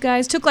with these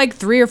guys. Took like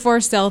 3 or 4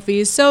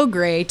 selfies. So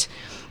great.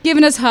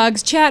 Giving us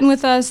hugs, chatting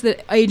with us. The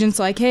agent's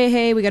like,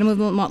 hey, we got to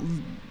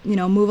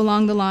move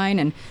along the line.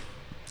 And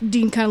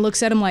Dean kind of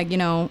looks at him like,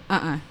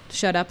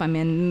 shut up. I'm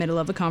in the middle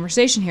of a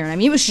conversation here. And I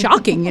mean, it was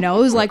shocking, It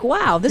was like,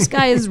 wow, this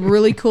guy is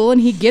really cool and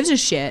he gives a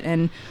shit.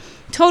 And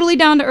totally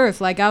down to earth.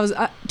 Like I was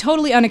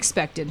totally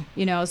unexpected,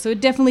 So it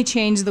definitely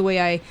changed the way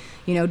I,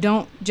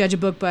 don't judge a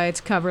book by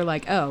its cover.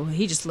 Like, oh,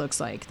 he just looks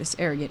like this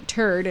arrogant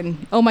turd.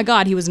 And oh my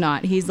God, he was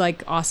not. He's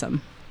like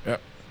awesome.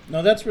 Yep.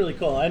 No, that's really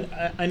cool.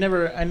 I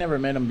never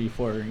met him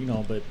before,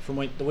 but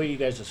from the way you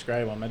guys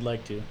describe him, I'd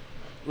like to.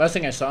 Last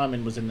thing I saw him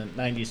in was in the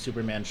 '90s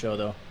Superman show,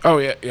 though. Oh,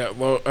 yeah.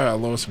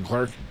 Lois and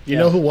Clark. You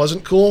know who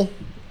wasn't cool?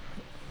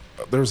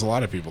 There was a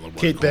lot of people that weren't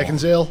Kate cool.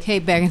 Beckinsale.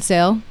 Kate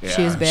Beckinsale, Yeah,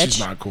 she was a bitch. she's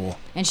not cool.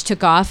 And she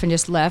took off and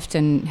just left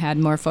and had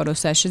more photo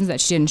sessions that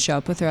she didn't show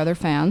up with her other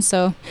fans.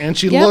 So And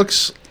she Yep.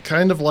 looks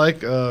kind of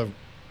like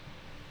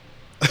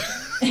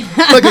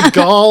like a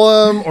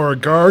golem or a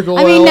gargoyle.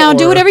 I mean, now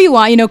do or- whatever you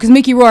want, because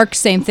Mickey Rourke,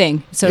 same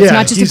thing. So it's Yeah,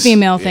 not just a he's-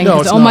 female thing. no,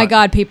 'Cause, it's oh my not.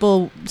 God,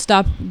 people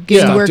stop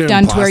getting Yeah. work Doing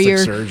done to where plastic you're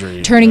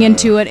surgery. turning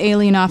into an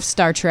alien off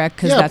Star Trek,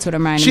 because Yeah, that's what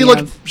I'm reminding she me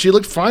looked. of. She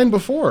looked fine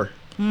before.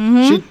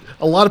 Mm-hmm.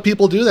 A lot of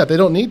people do that. They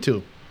don't need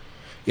to.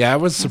 Yeah, I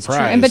was True.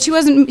 surprised. And, but she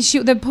wasn't.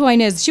 The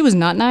point is, she was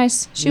not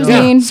nice. She was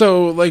Yeah, mean.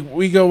 so like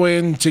we go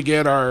in to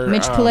get our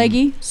Mitch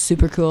Pileggi,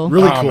 super cool.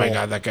 Really oh cool. my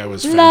God, that guy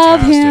was Love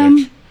fantastic.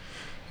 him.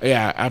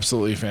 Yeah,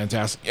 absolutely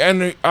fantastic.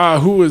 And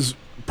who was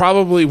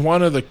probably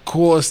one of the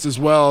coolest as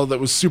well, that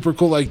was super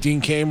cool like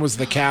Dean Cain, was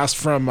the cast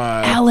from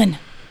Alan.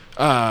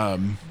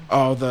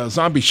 the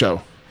zombie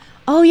show.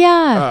 Oh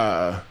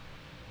yeah.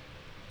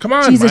 Come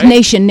on, Jesus, Mike.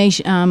 Nation.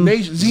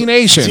 Z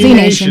Nation. Z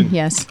Nation,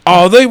 yes.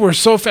 Oh, they were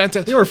so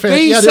fantastic. They were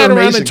They they sat were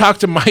around amazing. and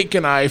talked to Mike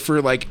and I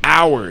for like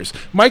hours.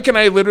 Mike and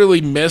I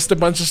literally missed a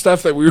bunch of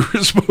stuff that we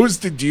were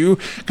supposed to do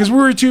because we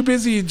were too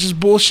busy just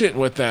bullshitting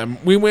with them.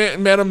 We went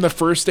and met them the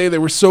first day. They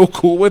were so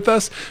cool with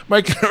us.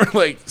 Mike and I were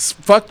like,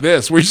 fuck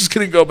this. We're just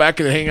going to go back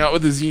and hang out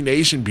with the Z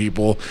Nation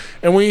people.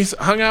 And we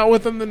hung out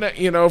with them,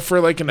 for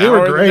like an They were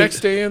hour the great.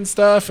 next day and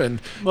stuff. And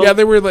Well-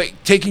 they were like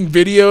taking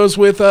videos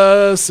with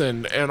us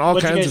and all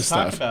What you kinds guys of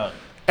stuff. talk about?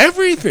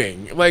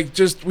 Everything. Like,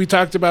 just we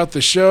talked about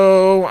the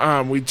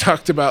show. We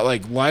talked about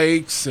like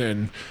likes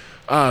and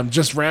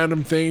just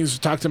random things. We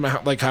talked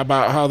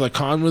about how the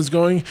con was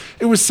going.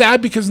 It was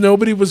sad because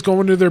nobody was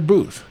going to their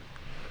booth.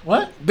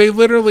 What? They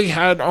literally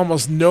had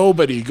almost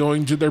nobody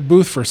going to their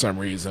booth for some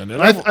reason.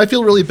 And I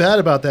feel really bad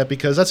about that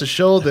because that's a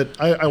show that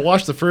I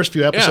watched the first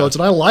few episodes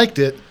and I liked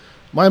it.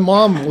 My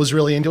mom was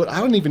really into it. I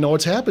don't even know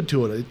what's happened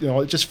to it.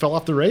 It just fell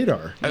off the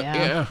radar.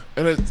 yeah.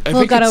 And I Well, think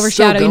it got it's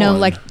still overshadowed, going.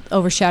 like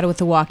overshadowed with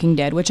The Walking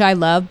Dead, which I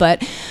love.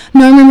 But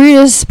Norman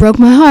Reedus broke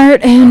my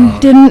heart and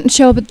didn't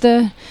show up at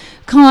the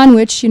con,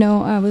 which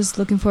I was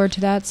looking forward to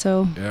that.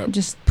 So Yep.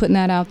 just putting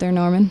that out there,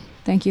 Norman.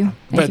 Thank you.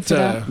 Thank you for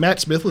that. Matt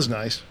Smith was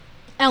nice.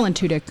 Alan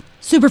Tudyk,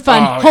 super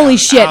fun. Oh, Holy yeah.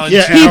 shit, Alan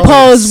Yeah, he Alan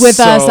posed is with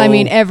us. I so-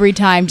 mean, every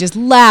time, just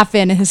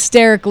laughing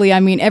hysterically.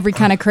 I mean, every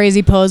kind of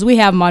crazy pose. We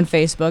have him on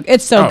Facebook.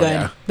 It's so Oh, good.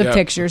 yeah. The Yep.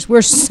 pictures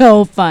were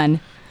so fun.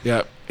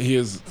 Yep, he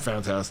is a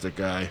fantastic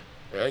guy.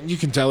 And you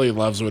can tell he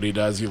loves what he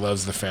does. He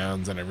loves the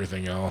fans and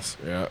everything else.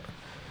 Yeah.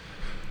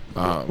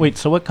 Wait,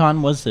 so what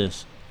con was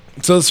this?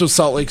 So this was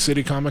Salt Lake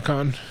City Comic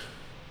Con.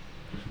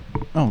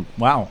 Oh,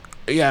 wow.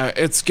 Yeah,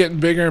 it's getting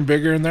bigger and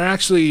bigger, and they're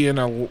actually in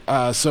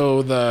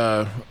so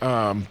the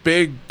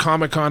big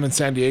Comic Con in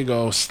San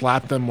Diego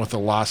slapped them with a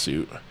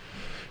lawsuit,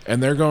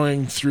 and they're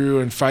going through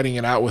and fighting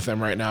it out with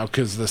them right now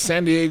because the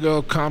San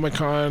Diego Comic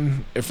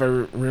Con, if I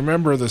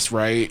remember this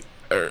right,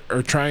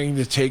 are trying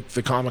to take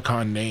the Comic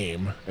Con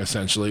name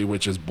essentially,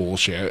 which is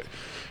bullshit.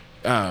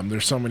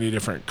 There's so many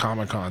different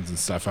Comic Cons and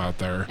stuff out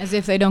there. As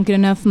if they don't get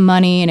enough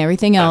money and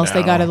everything else,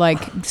 they got to know.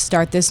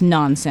 start this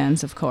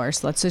nonsense. Of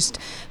course, let's just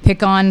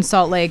pick on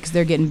Salt Lake 'cause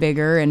they're getting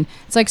bigger, and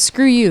it's like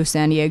screw you,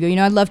 San Diego.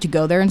 I'd love to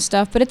go there and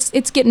stuff, but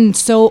it's getting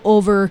so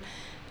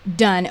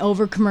overdone,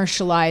 over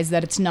commercialized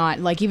that it's not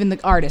like even the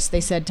artists. They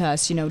said to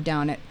us,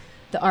 down at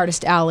the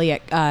Artist Alley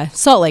at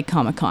Salt Lake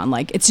Comic Con,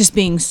 like it's just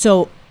being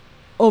so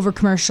over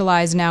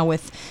commercialized now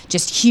with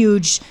just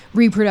huge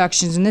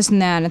reproductions and this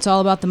and that. And it's all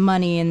about the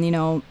money and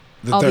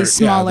That all they're- these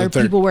yeah, smaller that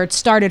they're- people where it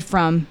started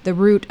from, the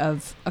root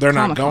of a They're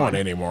not Comic-Con. going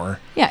anymore.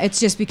 Yeah, it's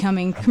just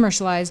becoming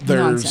commercialized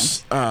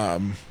nonsense.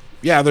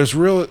 There's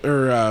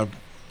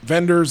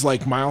vendors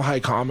like Mile High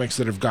Comics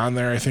that have gone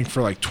there, I think,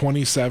 for like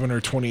 27 or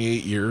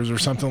 28 years or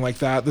something like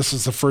that. This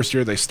is the first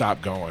year they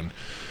stopped going.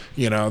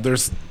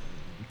 There's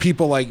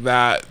people like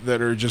that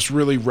are just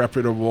really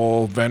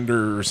reputable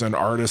vendors and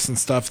artists and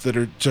stuff that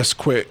are just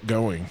quit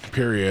going,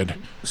 period.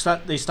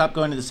 They stopped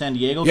going to the San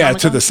Diego Yeah, Comic-Con?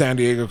 to the San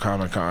Diego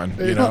Comic-Con,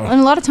 Well,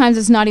 and a lot of times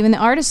it's not even the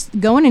artists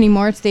going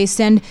anymore. It's they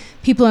send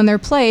people in their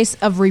place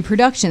of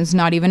reproductions,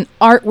 not even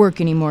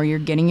artwork anymore. You're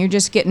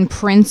just getting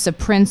prints of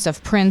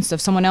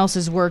someone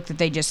else's work that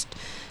they just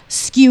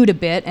skewed a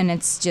bit, and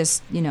it's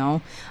just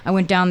I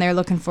went down there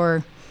looking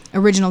for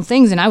original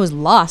things and I was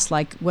lost.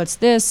 Like, what's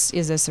this?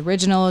 Is this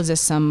original? Is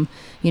this some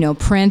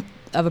print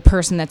of a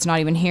person that's not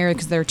even here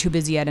because they're too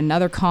busy at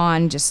another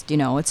con? Just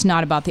it's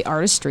not about the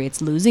artistry.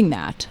 It's losing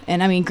that.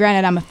 And I mean,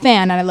 granted, I'm a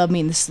fan and I love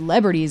meeting the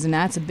celebrities, and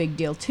that's a big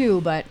deal too,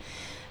 but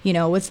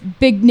with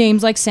big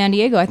names like San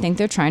Diego, I think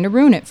they're trying to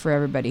ruin it for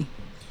everybody.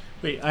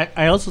 Wait,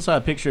 I also saw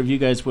a picture of you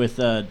guys with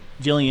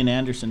Gillian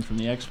Anderson from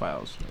the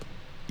X-Files.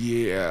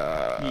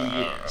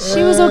 Yeah.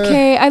 She was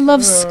okay. I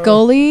love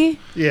Scully.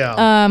 Yeah.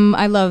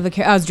 I love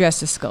I was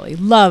dressed as Scully.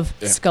 Love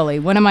Scully.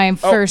 One of my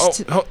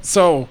first.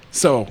 So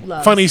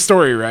Loves. funny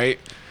story, right?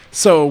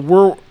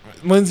 So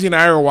Lindsay and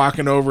I are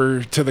walking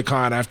over to the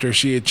con after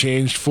she had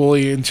changed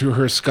fully into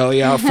her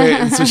Scully outfit,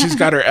 and so she's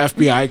got her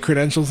FBI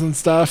credentials and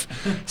stuff.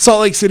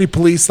 Salt Lake City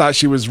Police thought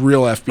she was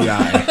real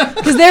FBI.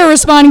 Because they were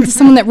responding to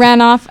someone that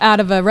ran off out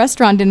of a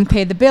restaurant, didn't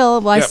pay the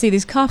bill. Well, I Yep. see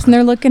these cops, and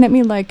they're looking at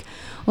me like,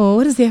 "Oh,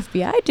 what is the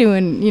FBI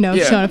doing?" Yeah.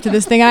 Showing up to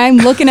this thing. I'm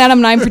looking at them,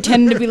 and I'm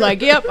pretending to be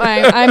like, "Yep,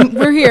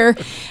 we're here."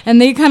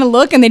 And they kind of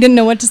look, and they didn't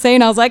know what to say,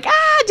 and I was like,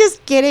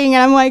 just kidding."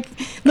 And I'm like,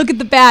 "Look at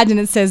the badge," and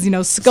it says,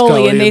 Scully,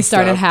 Scully and they and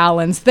started stuff.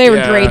 howling. So they were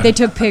Yeah. great. They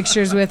took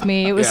pictures with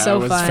me. It was Yeah, so it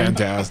was fun.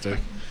 fantastic.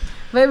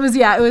 But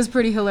it was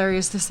pretty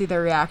hilarious to see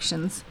their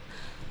reactions.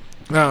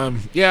 You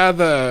got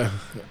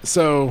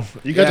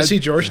to see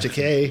George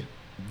Takei.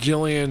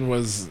 Jillian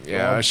was,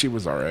 she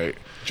was all right.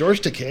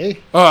 George Takei?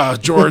 Oh,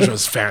 George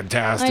was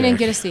fantastic. I didn't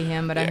get to see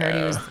him, but I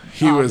heard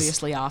he was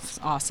obviously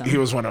awesome. He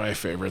was one of my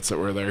favorites that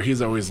were there.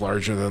 He's always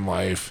larger than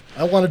life.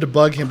 I wanted to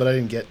bug him, but I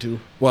didn't get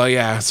to. Well,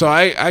 yeah. So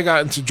I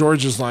got into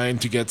George's line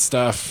to get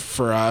stuff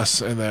for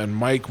us, and then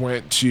Mike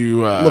went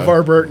to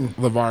LeVar Burton.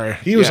 LeVar.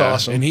 He was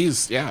awesome. And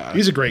he's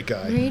a great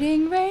guy.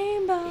 Reading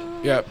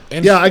Rainbow. Yep.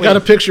 And Yeah, I got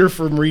a picture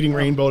from Reading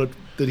Rainbow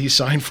that he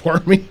signed for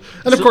me.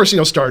 And of course,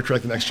 Star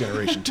Trek: The Next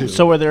Generation too.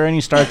 So were there any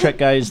Star Trek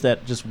guys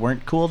that just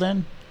weren't cool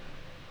then?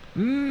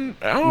 Oh,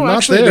 Not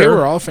actually, they there.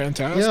 were all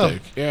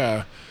fantastic.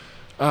 Yeah.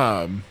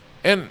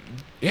 And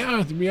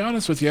yeah, to be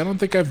honest with you, I don't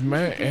think I've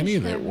met any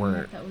that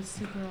weren't. That was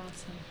super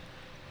awesome.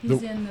 The-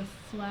 He's in the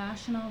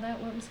Flash and all that.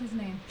 What was his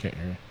name? Can't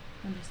hear.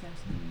 I'm just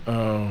asking.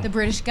 Oh. The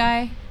British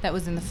guy that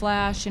was in the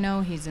Flash.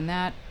 He's in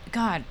that.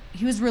 God,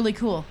 he was really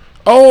cool.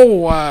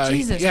 Oh,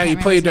 Jesus, yeah, can't he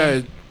remember played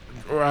his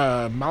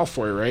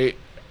Malfoy, right?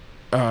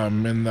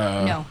 In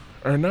the No.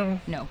 or no?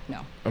 No.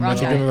 Am I Wrong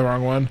thinking of guy. the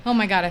wrong one? Oh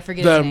my God, I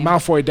forget The his name.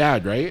 Malfoy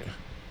dad, right?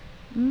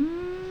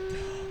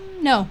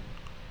 No.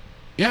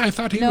 Yeah, I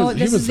thought he No, was. He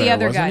this was is the there,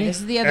 other wasn't guy. He? This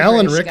is the other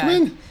Alan British guy.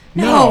 Rickman?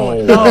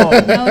 No. No.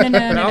 No.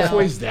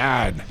 Malfoy's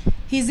dad.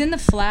 He's in the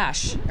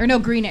Flash. Or no,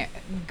 Green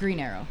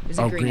Arrow. Is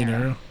it Oh, Green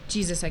Arrow?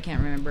 Jesus, I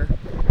can't remember.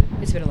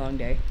 It's been a long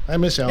day. I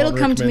miss Alan It'll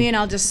come to Rickman. me and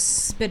I'll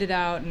just spit it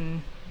out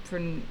and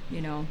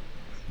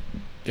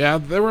Yeah,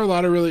 there were a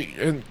lot of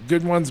really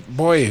good ones.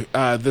 Boy,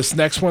 this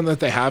next one that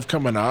they have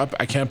coming up,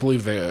 I can't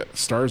believe the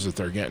stars that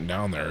they're getting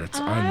down there. It's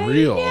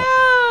unreal.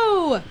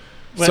 No.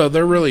 So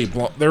they're really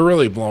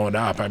blowing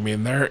up. I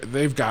mean,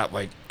 they've got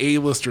like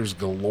A-listers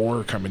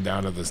galore coming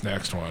down to this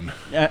next one.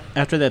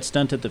 After that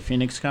stunt at the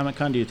Phoenix Comic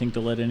Con, do you think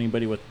they'll let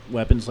anybody with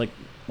weapons like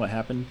what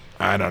happened?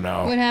 I don't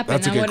know. What happened?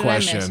 That's a Now, good what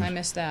question. did I miss? I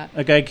missed that.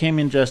 A guy came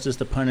in dressed as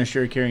the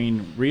Punisher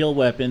carrying real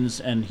weapons,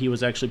 and he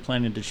was actually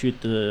planning to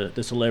shoot the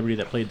celebrity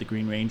that played the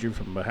Green Ranger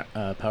from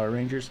Power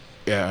Rangers.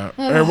 Yeah,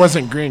 or it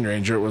wasn't Green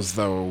Ranger; it was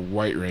the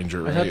White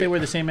Ranger. Right? I thought they were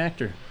the same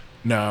actor.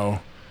 No.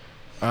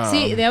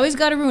 See, they always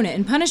got to ruin it.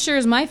 And Punisher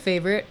is my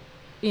favorite,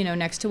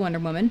 next to Wonder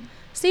Woman.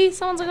 See,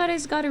 someone's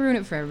got to ruin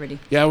it for everybody.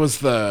 Yeah, it was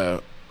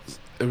that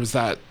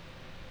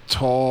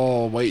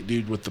tall white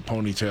dude with the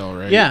ponytail,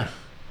 right? Yeah.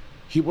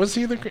 I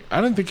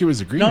didn't think he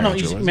was a Green No,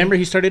 Ranger. was remember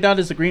he started out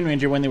as the Green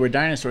Ranger when they were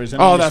dinosaurs,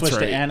 and Oh, then he that's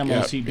switched right. to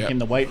animals. Yep, He yep. became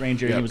the White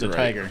Ranger, and Yep, he was a you're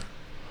right. tiger.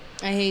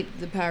 I hate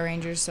the Power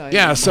Rangers, so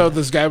Yeah, so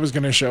this guy was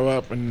going to show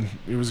up and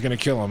he was going to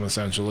kill him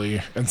essentially.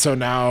 And so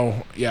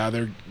now, yeah,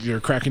 they're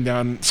cracking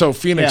down. So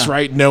Phoenix, Yeah.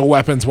 right? No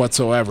weapons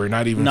whatsoever,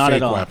 not even Not fake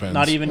at all. weapons.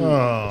 Not even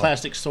Oh.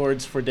 plastic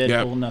swords for Deadpool.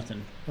 Yep.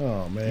 Nothing.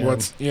 Oh man.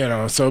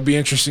 So it'd be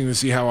interesting to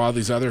see how all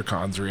these other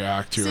cons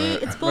react to see,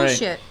 it. it's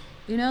bullshit.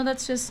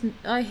 That's just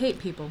I hate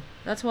people.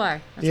 That's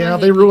why. That's why I Yeah,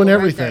 hate they ruin people right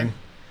everything.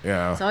 there.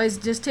 Yeah. It always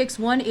just takes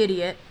one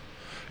idiot.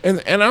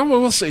 And I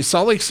will say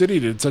Salt Lake City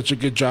did such a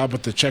good job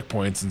with the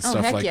checkpoints and Oh,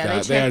 stuff heck like yeah,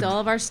 that. they checked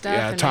all of our stuff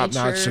and made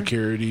top-notch sure.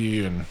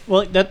 security and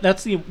Well,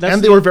 that's And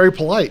they were very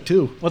polite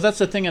too. Well, that's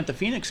the thing at the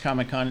Phoenix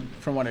Comic Con,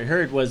 from what I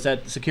heard, was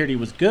that security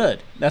was good.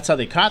 That's how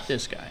they caught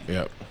this guy.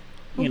 yep.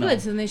 Well, You know. good.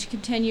 So then they should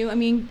continue. I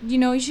mean,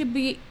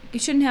 you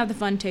shouldn't have the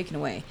fun taken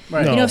away.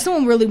 Right. No. If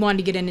someone really wanted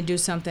to get in and do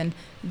something,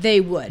 they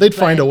would. They'd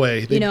find a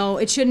way.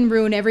 It shouldn't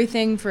ruin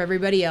everything for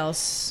everybody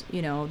else.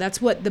 That's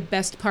what the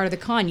best part of the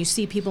con. You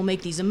see people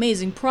make these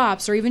amazing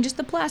props, or even just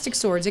the plastic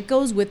swords. It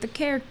goes with the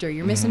character.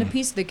 You're missing a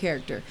piece of the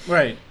character.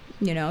 Right.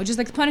 Just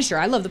like the Punisher.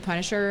 I love the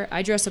Punisher.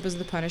 I dress up as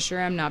the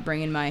Punisher. I'm not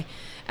bringing my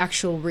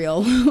actual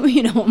real,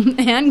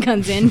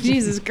 handguns in.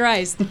 Jesus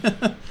Christ.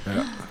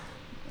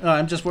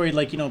 I'm just worried,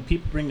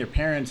 people bring their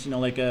parents,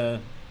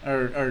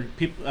 or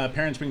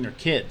parents bring their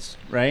kids,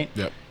 right?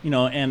 Yep.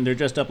 And they're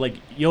dressed up like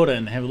Yoda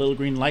and have little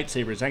green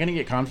lightsabers. Is that going to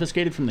get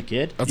confiscated from the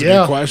kid? That's a Yeah.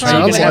 good question. Are you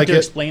Sounds going to have like to it.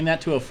 explain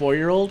that to a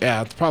 4-year-old?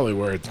 Yeah, that's probably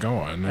where it's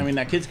going. I mean,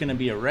 that kid's going to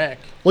be a wreck.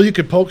 Well, you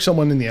could poke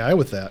someone in the eye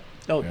with that.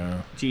 Oh,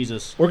 Yeah.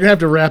 Jesus. We're gonna have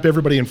to wrap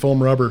everybody in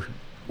foam rubber.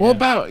 Well,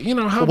 about how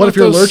But about what if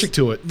you're those- allergic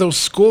to it? Those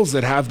schools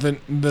that have the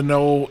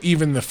no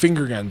even the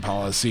finger gun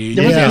policy. Yeah, You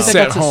but Yeah. can kids that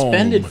sit got home.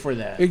 suspended for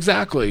that.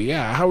 Exactly.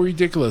 Yeah. How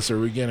ridiculous are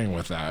we getting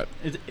with that?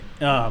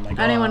 Oh, my God.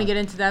 I didn't want to get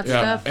into that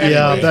Yeah. stuff.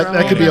 Yeah, That could be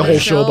that could be a another whole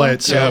show by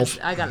itself.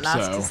 I got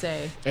lots So, to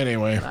say.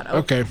 Anyway. But,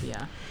 Okay.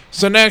 Yeah.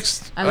 So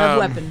next, I love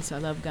weapons. I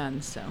love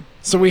guns. So.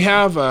 So we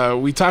have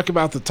we talk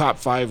about the top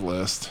 5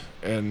 list,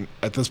 and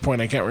at this point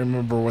I can't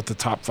remember what the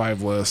top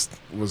 5 list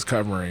was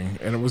covering,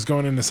 and it was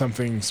going into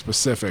something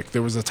specific.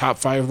 There was a top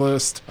 5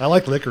 list I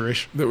like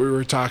licorice. that we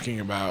were talking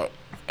about,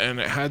 and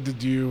it had to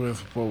do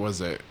with what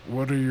was it?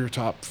 What are your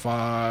top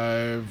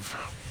 5?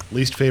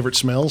 Least favorite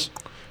smells.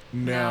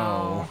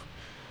 No.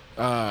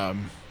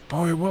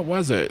 Boy, what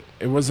was it?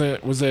 Was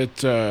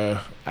it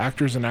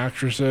actors and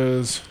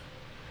actresses?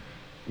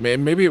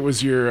 Maybe it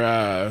was your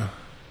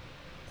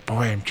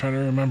boy, I'm trying to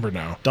remember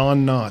now.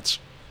 Don Knotts.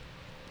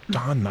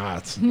 Don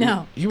Knotts.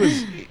 No. He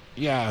was,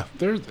 yeah,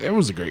 it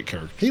was a great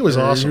character. He was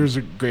awesome. He was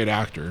a great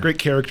actor. Great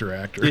character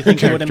actor. Do you think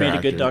he would have Character made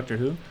a good actor. Doctor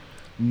Who?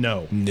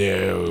 No.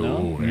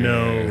 No.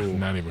 No.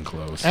 Not even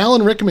close.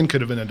 Alan Rickman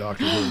could have been a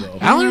Doctor Who though.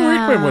 Alan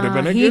Rickman would have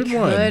been a he good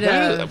one.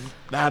 could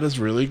That is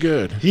really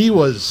good. He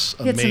was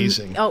He had some-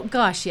 amazing. oh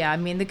gosh, yeah. I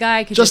mean, the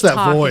guy could Just just, that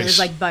talk. And it voice. was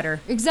like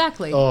butter.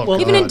 Exactly. Oh, Well,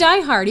 Even in God.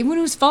 Die Hard, even when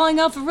he was falling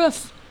off a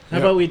roof. How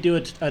Yep. about we do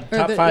a top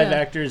the- 5 yeah.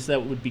 actors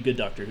that would be good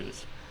Doctor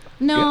Who's?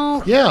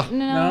 No. Yeah.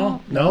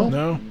 No. No.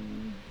 No.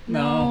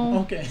 No.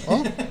 Okay.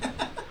 Oh.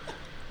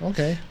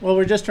 Okay. Well,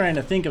 we're just trying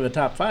to think of a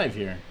top 5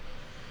 here.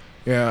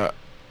 Yeah.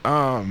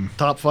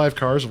 Top 5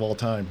 cars of all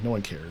time. No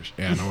one cares.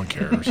 Yeah, no one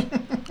cares.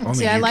 Only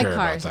See, I you like care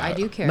about cars. I that.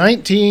 do care.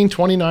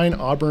 1929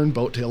 Auburn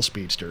Boattail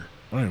Speedster.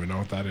 I don't even know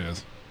what that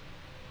is.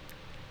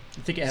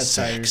 I think it has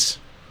tires.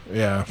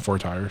 Yeah, 4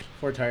 tires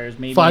 4 tires,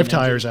 maybe. 5 an engine.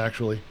 tires,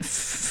 actually.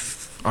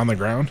 on the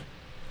ground.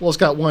 Well, it's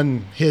got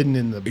one hidden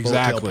in the boattail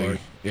Exactly. part.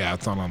 Yeah,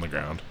 it's not on the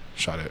ground.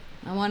 Shut it.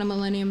 I want a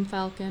Millennium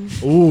Falcon.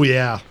 Oh,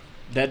 yeah.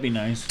 That'd be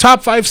nice.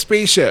 Top 5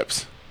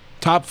 spaceships.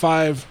 Top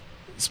 5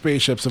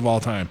 spaceships of all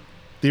time.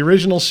 The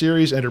original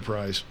series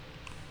Enterprise.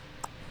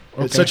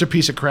 Okay. It's such a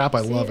piece of crap.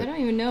 I See, love I it. don't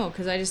even know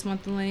because I just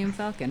want the Millennium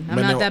Falcon. I'm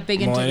Millennium- not that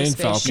big into the Millennium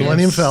Falcon. spaceships.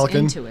 Millennium Falcon.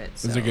 Into it.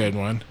 It's a so. good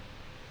one.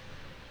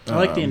 I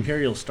like the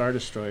Imperial Star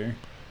Destroyer.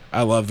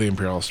 I love the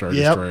Imperial Star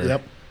Yep, Destroyer.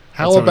 yep. That's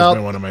How always about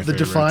been one of my the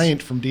favorites.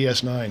 Defiant from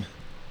DS9?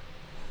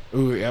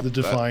 Ooh, yep. The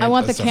Defiant. I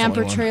want the That's definitely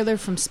camper one. trailer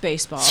from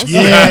Spaceballs.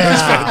 Yeah.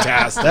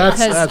 Fantastic.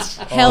 That's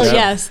Hell awesome.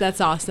 yes,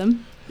 that's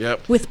awesome.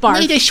 Yep. With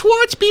Barf.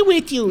 Schwartz be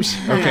with you.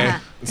 Okay.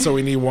 So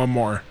we need one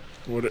more.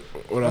 What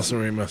else are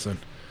we missing?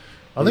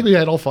 I think we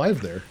had all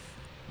 5 there.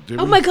 Did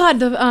Oh we? my God,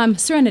 the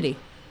Serenity.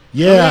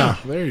 Yeah.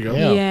 There you go.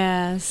 Yeah.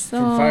 Yes.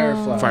 From oh,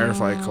 Firefly.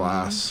 Firefly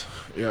class.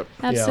 Yep.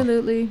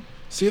 Absolutely.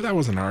 See, that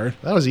wasn't hard.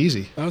 That was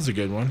easy. That was a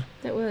good one.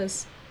 That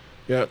was.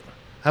 Yep.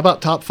 How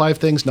about top 5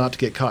 things not to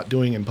get caught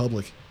doing in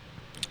public?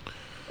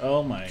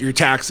 Oh my. Your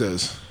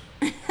taxes.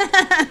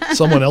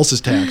 Someone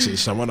else's taxes.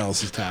 Someone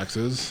else's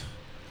taxes.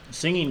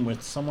 Singing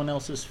with someone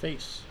else's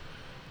face.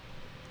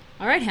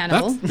 All right,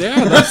 Hannibal.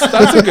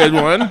 That's a good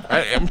one.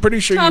 I'm pretty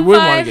sure Top you would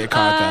want 5, to get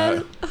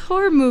caught that.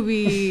 horror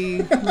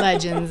movie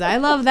legends. I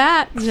love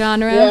that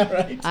genre. Yeah,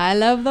 right. I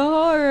love the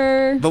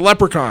horror. The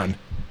Leprechaun.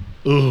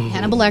 Ooh.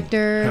 Hannibal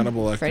Lecter.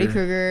 Hannibal Lecter. Freddy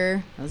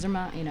Krueger. Those are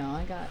my,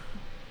 I got.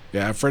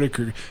 Yeah, Freddy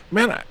Krueger.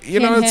 Man, it's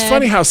Pinhead.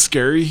 funny how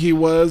scary he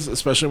was,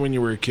 especially when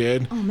you were a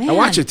kid. Oh, man. I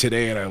watch it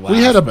today and I laugh.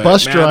 had a but,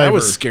 bus man, I driver.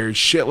 was scared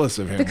shitless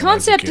of him. The when I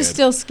was a concept is kid.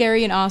 still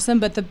scary and awesome,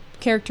 but the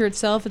character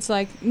itself, it's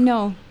like,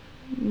 no.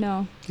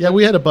 Yeah,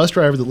 we had a bus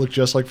driver that looked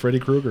just like Freddy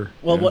Krueger.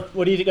 Well, Yeah.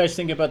 what do you guys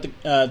think about the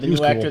was new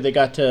cool. actor they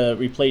got to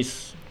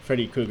replace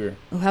Freddy Krueger?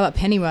 Oh, how about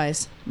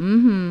Pennywise?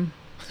 Mm-hmm.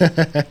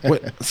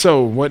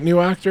 So, what new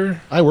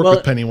actor? I work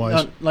with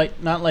Pennywise.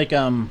 Not like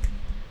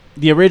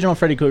the original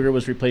Freddy Krueger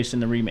was replaced in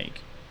the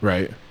remake.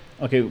 Right.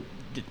 Okay,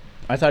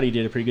 I thought he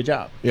did a pretty good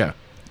job. Yeah.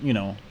 You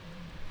know,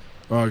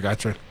 Oh,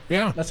 gotcha.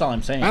 Yeah. that's all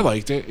I'm saying. I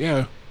liked it.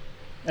 Yeah.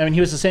 I mean, he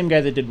was the same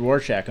guy that did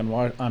Rorschach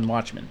on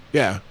Watchmen.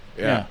 Yeah.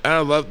 Yeah. Yeah. And I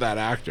love that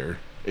actor.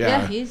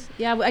 Yeah.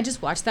 I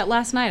just watched that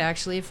last night,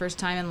 actually. First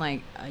time in,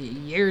 like,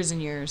 years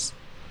and years.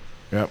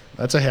 Yep.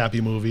 That's a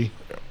happy movie.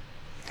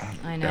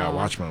 I know. Yeah.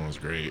 Watchmen was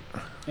great.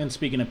 And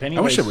speaking of I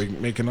Pennywise, wish that we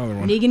could make another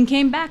one. Negan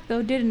came back,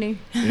 though, didn't he?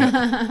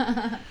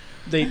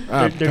 they're doing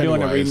a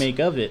Pennywise. remake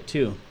of it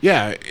too.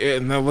 Yeah,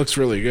 and that looks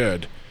really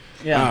good.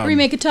 Yeah.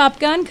 Remake of Top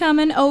Gun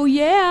coming. Oh,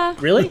 yeah.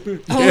 Really?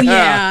 Oh,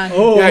 yeah.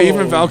 Oh. Yeah,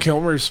 even Val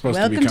Kilmer is supposed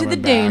to be Welcome coming to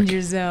the back.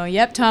 danger zone.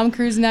 Yep, Tom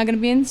Cruise is now going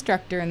to be an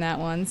instructor in that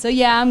one. So,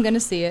 yeah, I'm going to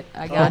see it.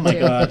 I got Oh my to.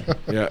 god,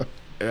 Yeah.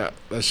 Yeah,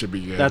 that should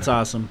be good. that's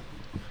awesome.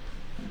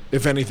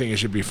 If anything, it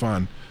should be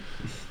fun.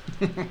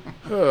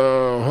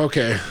 Oh,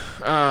 okay.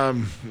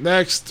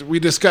 Next, we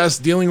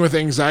discussed dealing with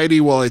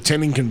anxiety while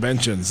attending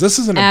conventions. This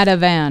is an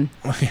Ativan.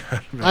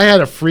 I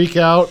had a freak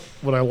out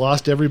when I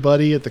lost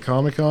everybody at the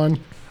Comic-Con.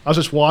 I was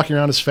just walking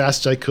around as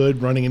fast as I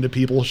could, running into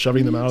people,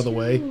 shoving them out of the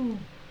way.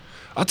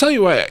 I'll tell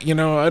you what,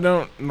 I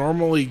don't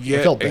normally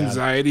get felt bad.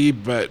 anxiety,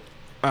 but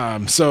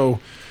so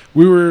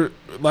we were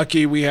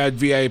lucky we had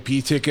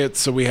VIP tickets,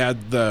 so we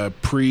had the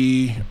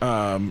pre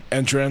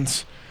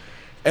entrance.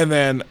 And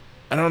then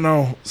I don't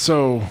know,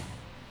 so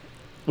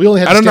We only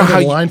had I to don't know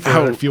stand in how line you- for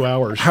how- a few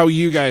hours. how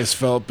you guys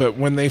felt, but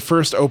when they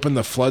first opened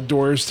the flood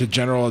doors to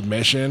general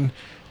admission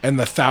and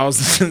the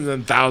thousands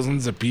and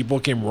thousands of people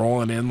came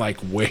rolling in like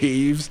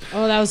waves.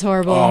 Oh, that was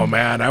horrible. Oh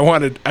man,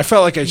 I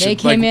felt like I should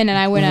came like in and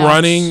I went out.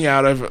 running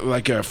out of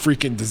like a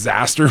freaking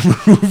disaster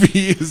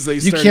movie as they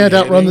You started can't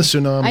outrun the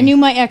hitting. tsunamis. I knew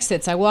my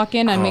exits. I walk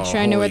in, I make Oh, sure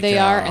I know where holy they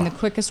are, cow. and the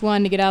quickest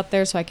one to get out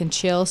there so I can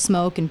chill,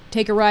 smoke, and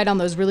take a ride on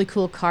those really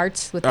cool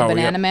carts with the Oh,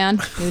 Banana yeah. Man.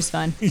 It was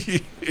fun.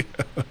 It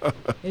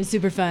was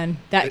super fun.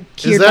 That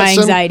cured that my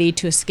some- anxiety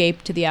to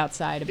escape to the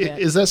outside a bit.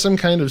 Is that some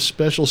kind of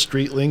special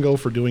street lingo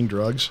for doing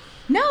drugs?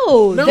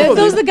 No, No,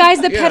 those are they- the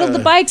guys that pedaled the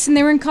yeah. bikes, and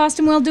they were in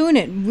costume while doing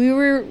it. We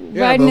were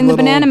Yeah, riding the in the little-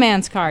 Banana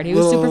Man's cart. He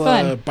was super Little,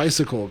 fun.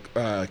 bicycle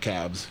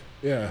cabs.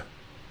 Yeah.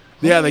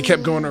 Yeah, they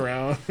kept going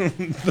around.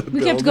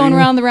 We kept going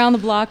around the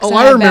block. 'cause Oh,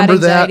 I I had remember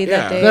bad that. anxiety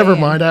Yeah. day. Never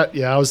and- mind.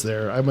 I was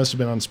there. I must have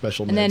been on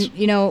special And meds.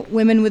 then,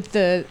 women with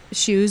the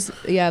shoes,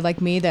 like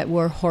me, that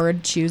wore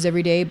horrid shoes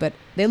every day, but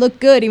they looked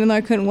good even though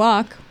I couldn't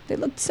walk. They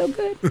looked so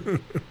good.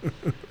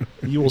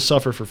 You will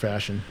suffer for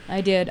fashion. I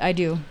did. I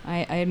do. I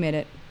admit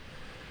it.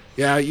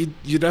 Yeah,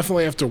 you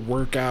definitely have to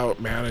work out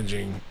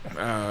managing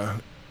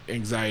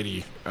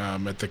anxiety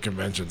at the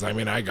conventions. I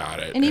mean, I got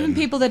it. And even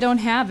people that don't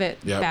have it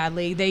Yep.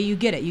 badly, you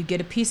get it. You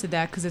get a piece of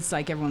that because it's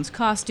like everyone's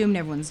costumed,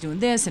 everyone's doing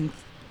this, and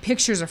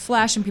pictures are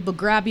flashing. People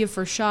grab you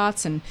for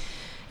shots, and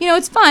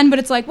it's fun, but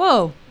it's like,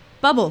 whoa,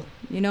 bubble.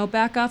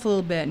 Back off a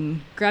little bit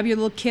and grab your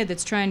little kid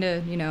that's trying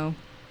to,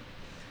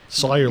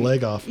 saw your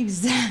leg off.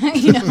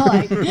 Exactly. You know,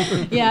 like,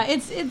 yeah,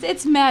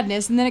 it's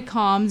madness, and then it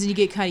calms, and you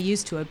get kind of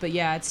used to it. But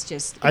yeah, it's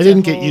just. I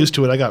didn't get used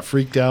to it. I got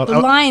freaked out. The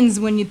lines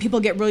when people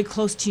get really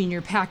close to you and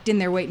you're packed in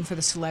there waiting for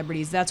the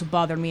celebrities. That's what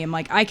bothered me. I'm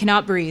like, I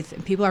cannot breathe,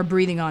 and people are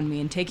breathing on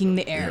me and taking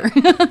the air.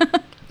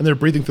 And they're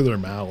breathing through their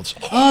mouths.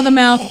 Oh, the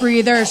mouth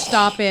breather!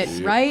 Stop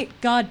it! Right?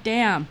 God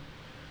damn,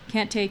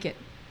 can't take it.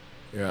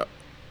 Yeah.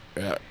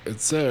 Yeah.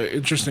 It's an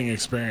interesting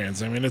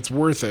experience. I mean, it's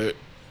worth it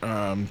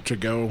to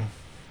go.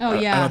 Oh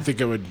yeah. I don't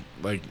think I would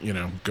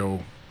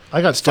go.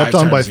 I got 5 stepped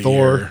on by times a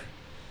Thor.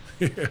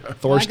 year.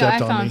 Thor I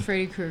stepped on found me.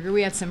 Freddy Krueger.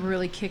 We had some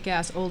really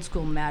kick-ass old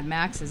school Mad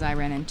Maxes I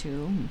ran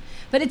into,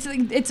 but it's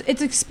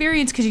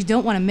experience because you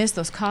don't want to miss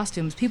those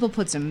costumes. People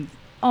put some,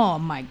 oh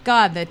my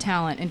god, the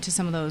talent into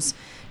some of those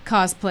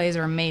cosplays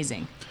are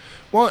amazing.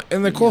 Well,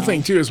 and the cool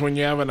thing too is when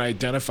you have an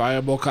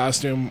identifiable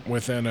costume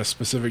within a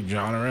specific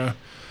genre.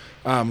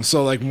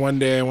 So like one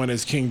day I went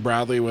as King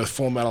Bradley with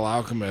Full Metal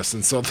Alchemist,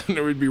 and so then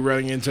it would be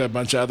running into a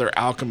bunch of other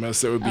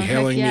alchemists that would be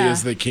hailing me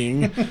as the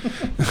king.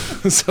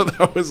 So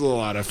that was a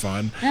lot of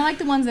fun. And I like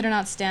the ones that are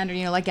not standard,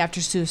 like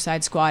after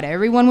Suicide Squad,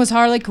 everyone was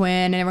Harley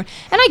Quinn, and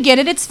I get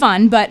it, it's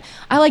fun, but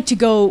I like to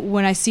go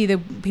when I see the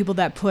people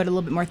that put a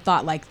little bit more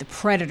thought, like the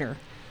Predator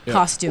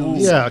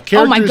costumes. Yeah,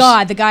 oh my characters-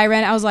 god, the guy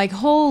ran. I was like,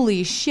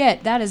 holy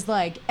shit, that is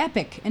like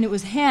epic, and it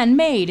was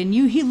handmade, and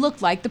he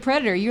looked like the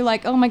Predator. You're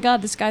like, oh my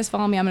god, this guy's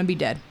following me. I'm gonna be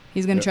dead.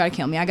 He's gonna try to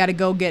kill me. I got to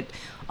go get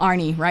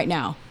Arnie right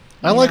now.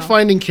 I like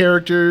finding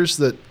characters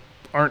that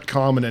aren't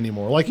common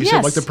anymore. Like you said,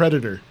 Yes. like the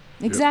Predator.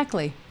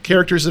 Exactly.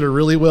 Characters that are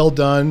really well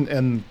done,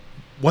 and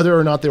whether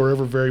or not they were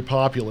ever very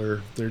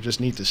popular, they're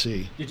just neat to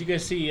see. Did you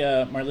guys see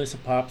Marlissa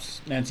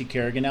Pop's Nancy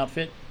Kerrigan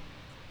outfit?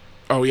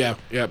 Oh yeah,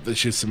 that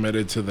she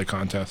submitted to the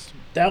contest.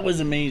 That was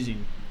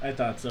amazing. I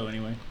thought so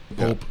anyway.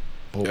 Pope.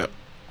 Yep.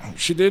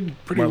 She did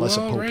pretty Marlissa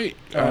well, Pope. right?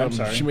 Oh, I'm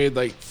sorry. She made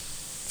like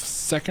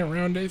second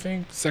round, I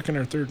think, second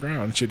or third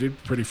round. She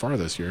did pretty far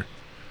this year.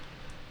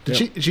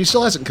 She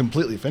still hasn't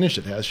completely finished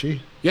it, has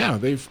she? Yeah,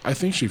 I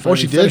think she Oh,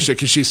 she did? finished it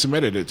because she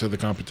submitted it to the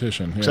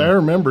competition. Because Yeah. I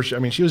remember,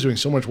 she was doing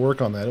so much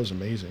work on that. It was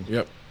amazing.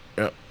 Yep.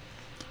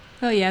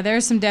 Oh yeah,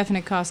 there's some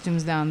definite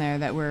costumes down there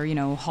that were,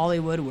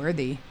 Hollywood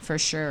worthy for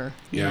sure.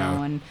 You Yeah.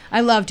 know, and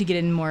I love to get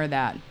in more of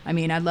that. I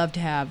mean, I'd love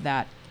to have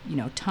that,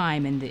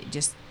 time and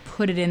just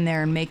put it in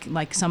there and make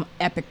like some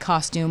epic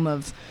costume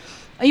of,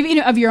 even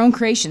of your own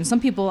creation. Some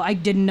people I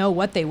didn't know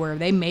what they were.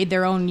 They made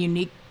their own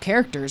unique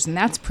characters, and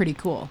that's pretty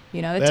cool.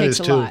 That That takes is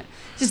a too. lot.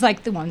 Just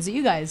like the ones that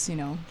you guys,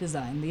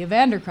 designed, the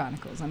Evander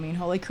Chronicles. I mean,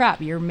 holy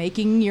crap, you're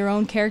making your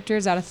own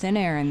characters out of thin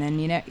air, and then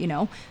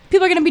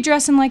people are gonna be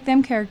dressing like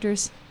them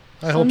characters.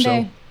 I hope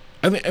so.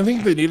 Someday. I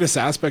think the neatest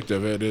aspect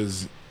of it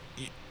is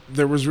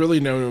there was really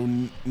no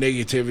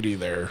negativity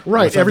there.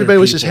 Right. with other Everybody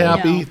was just people.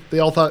 happy. Yeah. They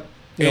all thought,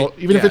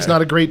 even if it's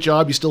not a great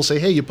job, you still say,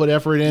 hey, you put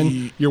effort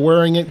in. You're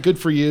wearing it. Good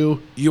for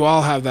you. You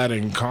all have that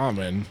in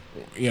common,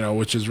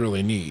 which is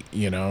really neat,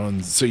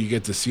 and so you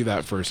get to see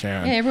that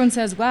firsthand. Yeah, everyone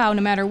says, wow,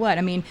 no matter what.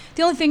 I mean,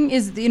 the only thing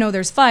is,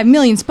 there's 5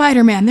 million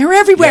Spider-Man. They're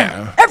everywhere.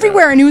 Yeah.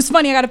 Everywhere. And it was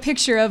funny. I got a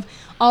picture of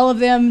all of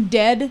them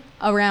dead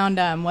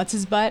around, what's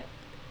his butt?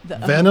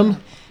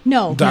 Venom?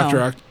 No.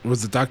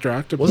 Was it Dr.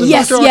 Octopus? Was it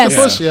Yes, Dr. yes.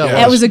 Octopus? Yeah,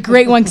 That was a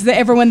great one because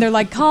everyone, they're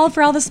like, call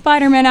for all the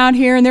Spider-Man out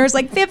here. And there's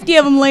like 50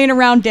 of them laying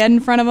around dead in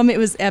front of them. It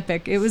was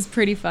epic. It was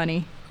pretty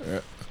funny.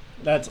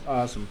 That's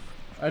awesome.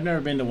 I've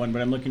never been to one,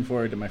 but I'm looking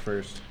forward to my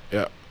first.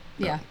 Yeah.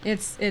 Yeah,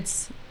 it's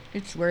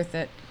worth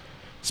it.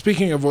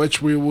 Speaking of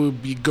which, we will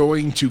be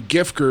going to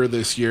GIFCR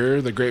this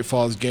year, the Great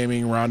Falls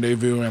Gaming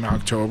Rendezvous in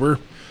October.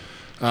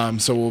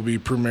 So we'll be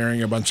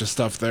premiering a bunch of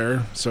stuff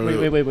there. So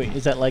Wait.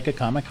 Is that like a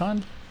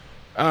Comic-Con?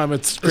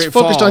 It's Great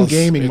focused on Falls.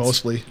 gaming It's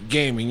mostly.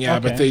 Gaming, yeah,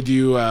 but Okay. they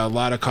do a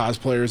lot of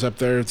cosplayers up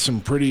there. It's some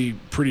pretty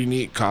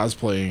neat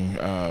cosplaying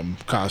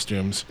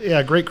costumes.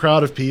 Yeah, great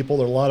crowd of people.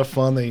 They're a lot of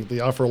fun. They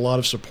offer a lot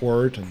of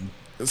support. And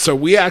So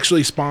we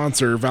actually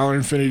sponsor, Valor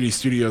Infinity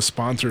Studios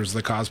sponsors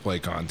the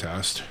cosplay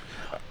contest.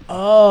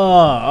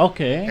 Oh,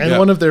 okay. And Yeah.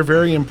 one of their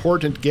very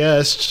important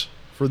guests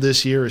for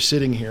this year is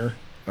sitting here.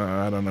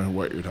 I don't know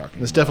what you're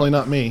talking It's about. definitely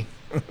not me.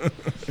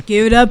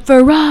 Give it up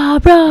for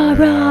Rob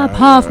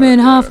Hoffman.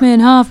 I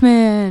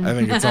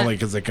think it's only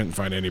because they couldn't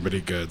find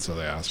anybody good, so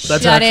they asked me.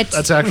 That's Shut it.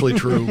 That's actually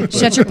true. but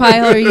Shut your pie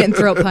hole or you're getting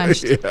throat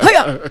punched.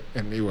 Hiya!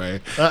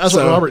 Anyway. that's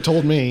what Robert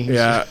told me.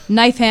 Yeah.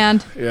 Knife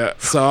hand. Yeah,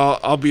 so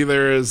I'll be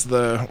there as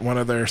one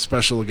of their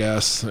special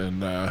guests,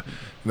 and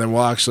then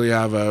we'll actually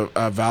have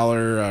a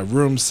Valor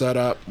room set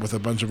up with a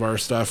bunch of our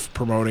stuff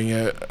promoting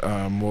it.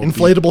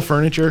 Inflatable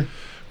furniture.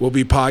 We'll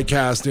be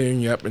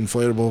podcasting. Yep,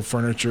 inflatable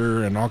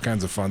furniture and all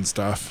kinds of fun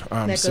stuff.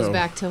 That goes so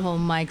back to whole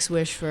Mike's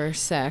wish for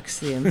sex,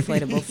 the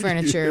inflatable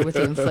furniture with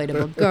the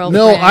inflatable girlfriend.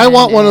 No, I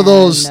want one of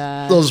those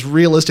and, those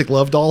realistic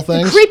love doll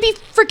things. creepy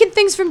freaking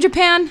things from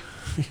Japan.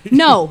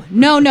 No.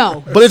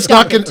 But it's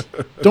not going to.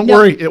 Don't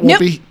worry, it won't Nope.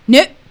 be.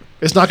 Nope.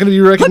 It's not going to be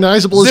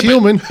recognizable as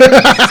human.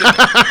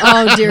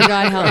 Oh dear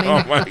God, help me.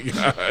 Oh my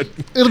God.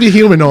 It'll be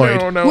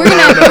humanoid. No. We're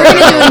gonna do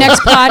a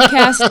next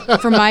podcast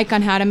for Mike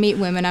on how to meet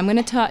women. I'm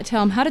gonna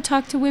tell him how to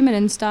talk to women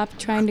and stop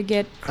trying to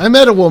get I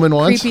met a woman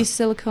once. creepy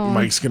silicone.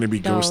 Mike's gonna be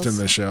dolls. Ghost in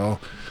the Shell.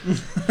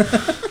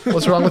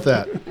 What's wrong with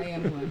that? I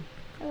am one.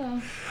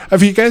 Hello.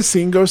 Have you guys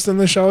seen Ghost in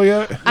the Shell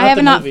yet? I have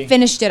the not movie.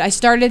 finished it. I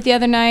started it the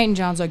other night, and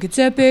John's like, "It's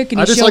epic," and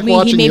I he just showed like me. He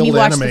watching made the me old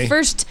watch anime. the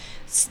first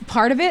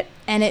part of it,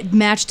 and it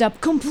matched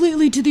up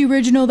completely to the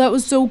original. That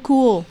was so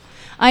cool.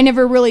 I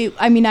never really.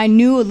 I mean, I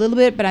knew a little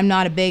bit, but I'm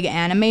not a big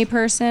anime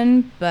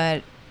person.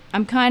 But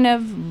I'm kind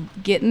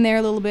of getting there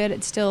a little bit.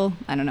 It's still,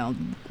 I don't know.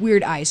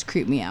 Weird eyes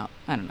creep me out.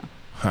 I don't know.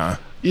 Huh?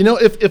 You know,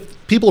 if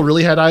people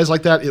really had eyes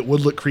like that, it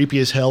would look creepy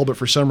as hell, but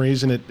for some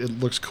reason it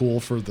looks cool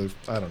for the,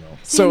 I don't know.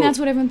 See, So- and that's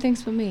what everyone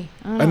thinks but me.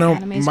 I don't I know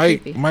Anime's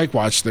Mike. creepy. Mike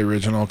watched the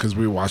original because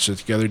we watched it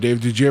together.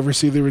 Dave, did you ever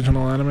see the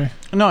original anime?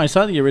 No, I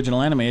saw the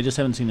original anime. I just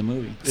haven't seen the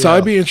movie. So Yeah.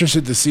 I'd be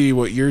interested to see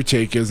what your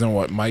take is and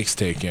what Mike's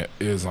take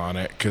is on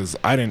it because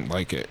I didn't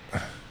like it.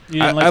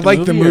 You I didn't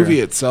liked the movie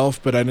or- itself,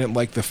 but I didn't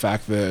like the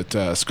fact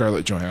that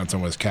Scarlett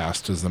Johansson was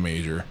cast as the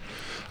Major.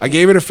 I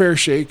gave it a fair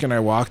shake and I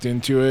walked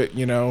into it,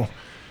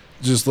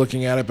 just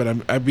looking at it. But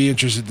I'd be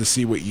interested to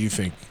see what you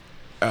think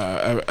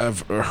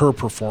of her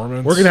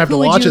performance. We're going to have Who to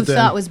would watch you it then.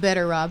 thought was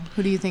better, Rob?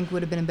 Who do you think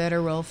would have been a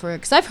better role for it?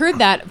 Because I've heard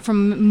that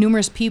from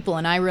numerous people,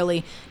 and I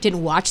really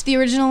didn't watch the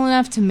original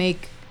enough to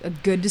make a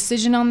good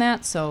decision on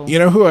that. So You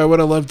know who I would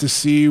have loved to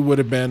see would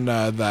have been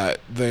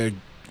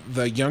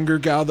the younger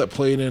gal that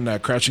played in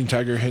Crouching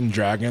Tiger, Hidden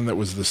Dragon. That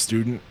was the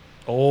student.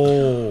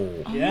 Oh,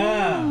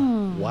 Yeah.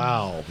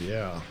 wow,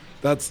 yeah.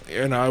 That's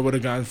I would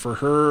have gone for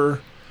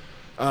her,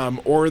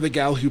 or the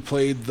gal who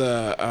played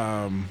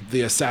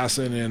the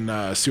assassin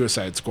in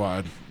Suicide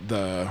Squad.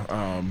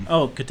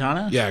 Oh,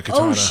 Katana? Yeah,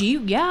 Katana.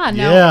 Now,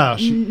 Yeah,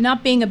 she-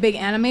 not being a big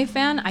anime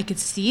fan, I could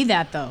see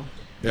that though.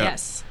 Yeah.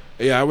 Yes,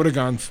 Yeah, I would have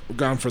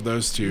gone for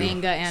those two.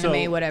 manga, anime,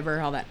 So- whatever,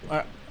 all that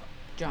Uh,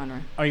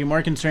 genre. Are you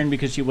more concerned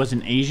because she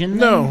wasn't Asian?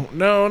 No,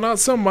 not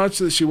so much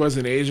that she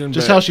wasn't Asian,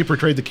 Just but how she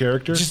portrayed the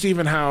character. just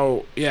even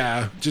how,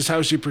 just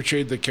how she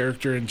portrayed the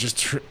character and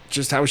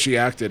just how she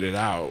acted it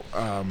out.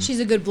 She's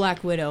a good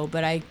Black Widow,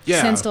 but I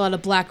Yeah. sensed a lot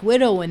of Black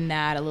Widow in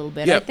that a little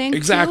bit. I Yep, think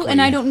exactly. too.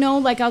 And I don't know.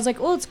 Like I was like,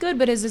 oh, it's good,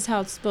 but is this how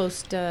it's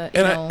supposed to?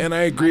 And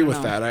I agree don't with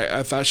know. that.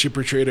 I thought she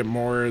portrayed it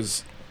more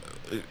as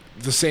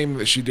the same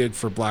that she did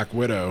for Black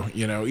Widow.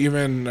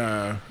 Even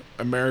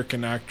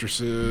American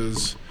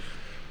actresses.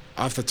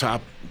 Off the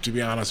top, to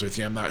be honest with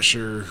you, I'm not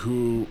sure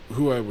who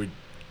I would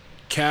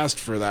cast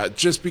for that.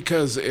 Just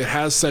because it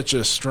has such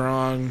a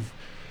strong.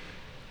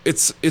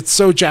 It's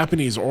so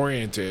Japanese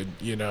oriented,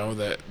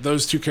 that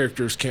those two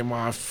characters came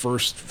off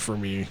first for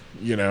me,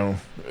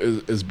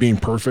 as being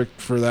perfect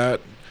for that.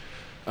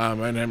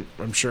 And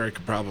I'm sure I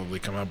could probably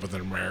come up with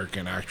an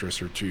American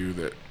actress or two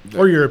that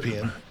or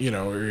European.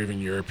 or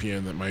even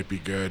European that might be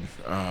good.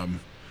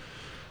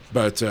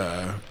 But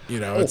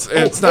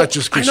it's not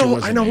just because she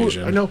wasn't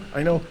Asian.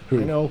 I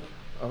know.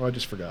 Oh, I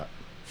just forgot.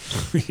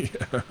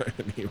 Yeah,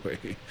 anyway,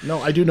 No,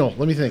 I do know.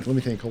 Let me think.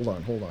 Hold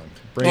on.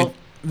 Brain. well,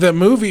 the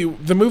movie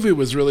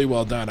was really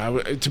well done.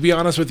 To be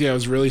honest with you, I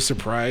was really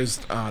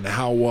surprised on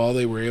how well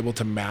they were able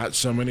to match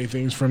so many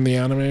things from the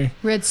anime.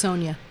 Red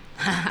Sonja.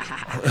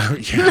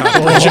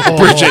 Yeah,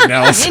 Bridget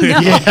Nelson.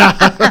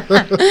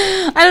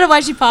 I don't know why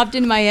she popped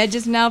into my head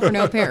just now for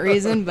no apparent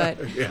reason, but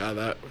Yeah,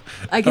 that.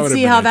 I that could would've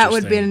see been how that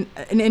would have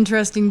interesting. been an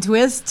interesting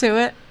twist to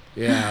it.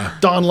 Yeah,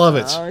 Don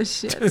Lovitz. Oh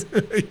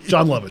shit,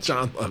 John Lovitz.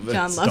 John Lovitz.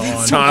 John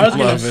Lovitz. John I was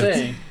going to Lovitz.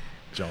 say.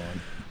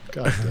 John.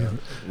 God damn.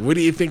 What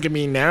do you think of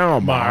me now,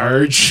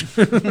 Marge?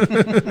 Don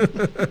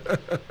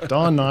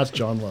Knotts,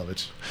 John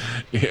Lovitz.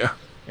 Yeah.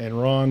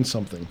 And Ron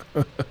something.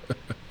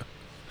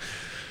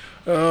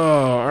 Oh,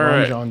 all Ron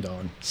right. John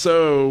Don.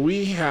 So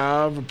we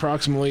have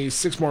approximately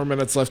 6 more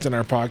minutes left in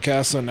our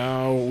podcast. So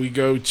now we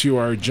go to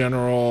our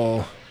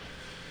general.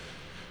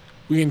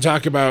 We can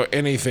talk about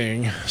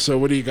anything. So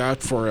what do you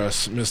got for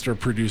us, Mr.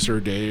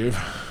 Producer Dave?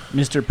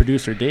 Mr.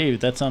 Producer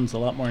Dave, that sounds a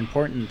lot more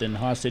important than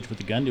hostage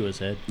with a gun to his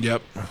head.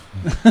 Yep.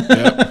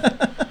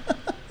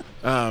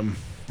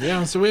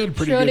 Yeah. So we had a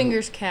pretty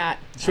Schrodinger's cat.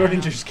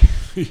 Schrodinger's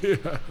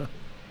Yeah.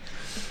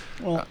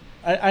 Well,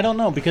 I don't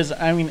know because,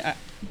 and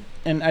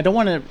I don't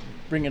want to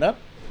bring it up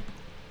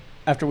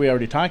after we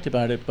already talked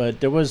about it, but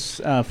there was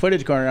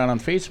footage going around on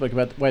Facebook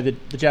about why the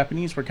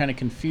Japanese were kind of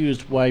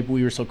confused why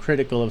we were so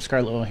critical of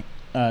Scarlett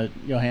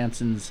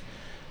Johansson's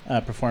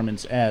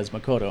performance as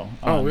Makoto.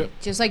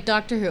 Just like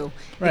Doctor Who.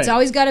 Right. It's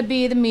always got to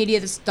be the media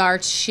that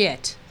starts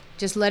shit.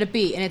 Just let it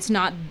be. And it's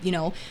not,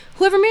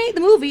 whoever made the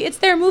movie, it's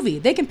their movie.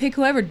 They can pick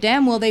whoever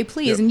damn well they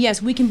please. Yep. And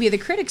yes, we can be the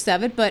critics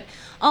of it, but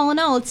all in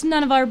all, it's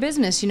none of our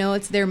business.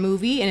 It's their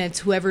movie, and it's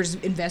whoever's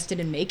invested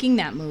in making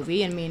that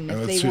movie. I mean, And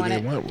if that's they who want they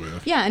it. went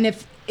with. Yeah, and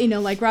if,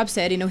 like Rob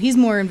said, he's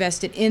more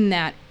invested in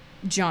that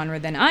genre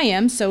than I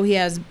am, so he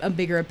has a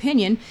bigger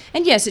opinion.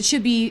 And yes, it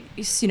should be,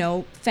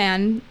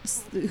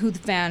 who the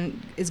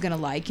fan is going to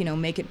like,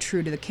 make it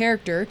true to the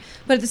character.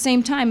 But at the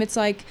same time, it's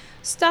like,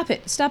 stop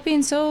it. Stop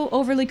being so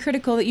overly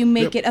critical that you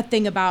make it a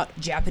thing about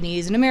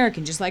Japanese and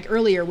American, just like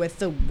earlier with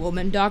the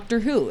woman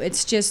Doctor Who.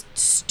 It's just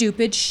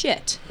stupid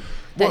shit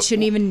that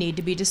shouldn't even need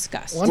to be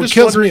discussed. Well, What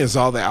kills me is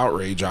all the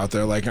outrage out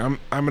there. Like, I'm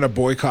going to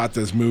boycott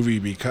this movie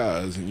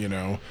because,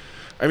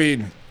 I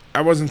mean,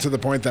 I wasn't to the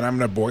point that I'm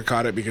going to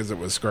boycott it because it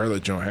was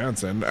Scarlett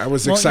Johansson. I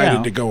was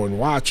excited to go and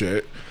watch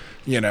it,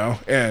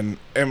 and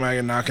am I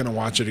not going to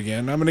watch it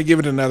again? I'm going to give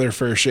it another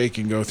fair shake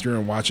and go through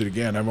and watch it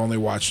again. I've only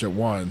watched it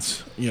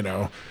once,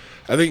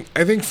 I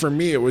think for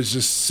me it was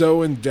just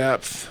so in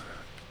depth,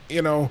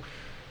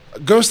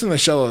 Ghost in the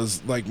Shell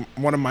is like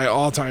one of my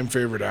all-time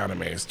favorite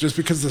animes, just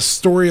because the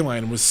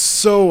storyline was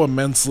so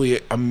immensely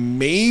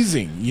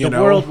amazing. The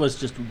world was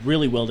just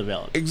really well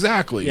developed.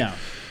 Exactly. Yeah.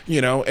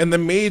 And the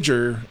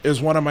Major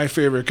is one of my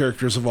favorite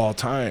characters of all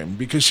time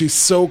because she's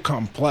so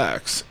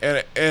complex,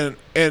 and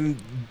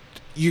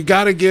you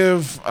got to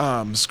give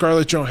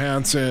Scarlett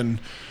Johansson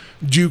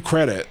due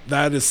credit.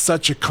 That is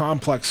such a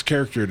complex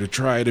character to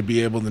try to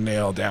be able to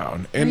nail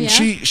down, and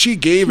she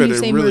gave Can it you a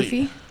say really.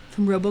 Murphy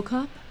from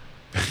RoboCop?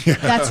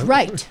 That's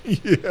right.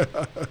 Yeah.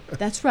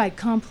 That's right.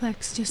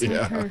 Complex, just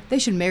like her. They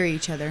should marry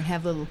each other and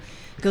have little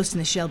Ghost in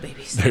the Shell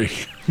babies. There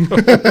you go. I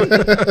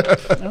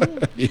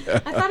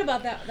thought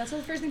about that. That's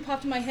the first thing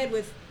popped in my head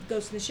with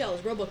Ghost in the Shell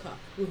is RoboCop,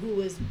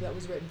 that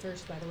was written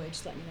first, by the way.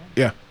 Just let me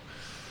know.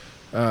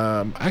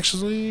 Yeah.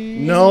 Actually,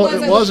 No,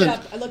 Yes, it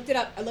wasn't. I looked it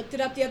up. I looked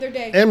it up the other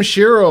day. M.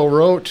 Shiro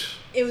wrote.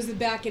 It was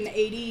back in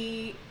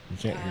 89. You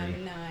can't hear you.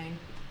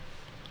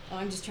 Oh,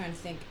 I'm just trying to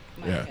think.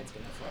 My Yeah. head's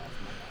gonna fall off.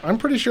 I'm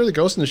pretty sure the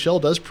Ghost in the Shell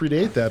does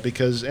predate that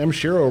because M.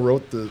 Shiro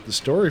wrote the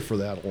story for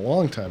that a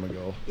long time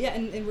ago. Yeah,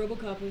 and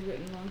RoboCop was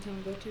written a long time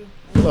ago too.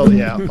 Well,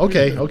 yeah.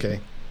 Okay.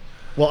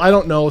 Well, I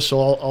don't know, so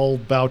I'll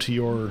bow to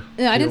your.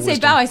 No, I your didn't say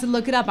wisdom. bow. I said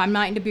look it up. I'm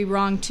not to be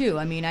wrong too.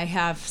 I mean, I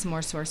have some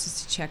more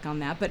sources to check on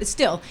that, but it's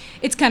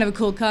kind of a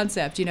cool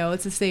concept.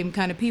 It's the same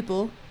kind of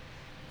people.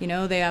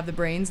 They have the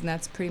brains, and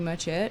that's pretty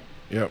much it.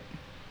 Yep.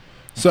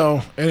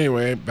 So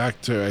anyway,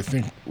 back to I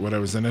think what I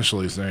was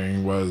initially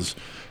saying was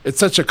it's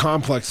such a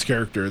complex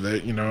character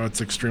that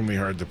it's extremely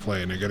hard to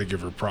play, and I got to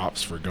give her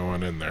props for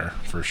going in there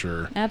for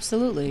sure.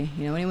 Absolutely.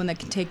 Anyone that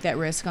can take that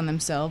risk on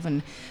themselves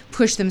and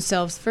push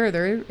themselves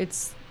further,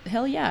 it's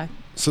hell yeah.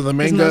 So the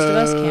 'Cause most of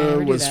us can't manga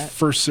ever do was that.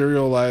 first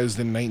serialized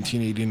in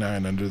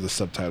 1989 under the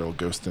subtitle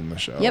Ghost in the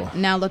Shell. Yep.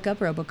 Now look up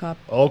RoboCop.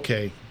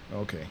 Okay.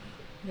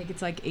 I think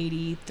it's like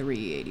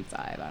 83,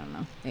 85. I don't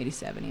know.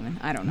 87 even.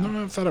 I don't know.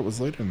 No, I thought it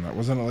was later than that.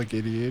 Wasn't it like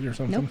 88 or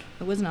something? Nope,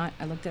 it was not.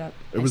 I looked it up.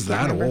 It I was just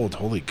can't that remember. old.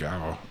 Holy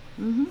cow.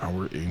 Oh,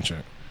 we're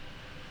ancient.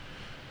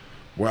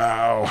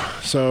 Wow.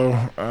 So,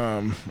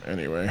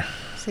 anyway,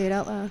 Say it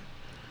out loud.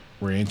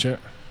 we're ancient.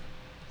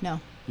 No.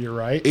 You're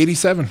right.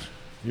 87.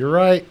 You're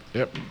right.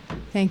 Yep.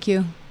 Thank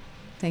you.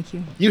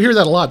 You hear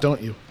that a lot,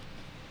 don't you?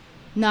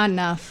 Not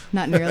enough.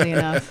 Not nearly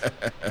enough.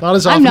 Not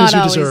as I'm often as not you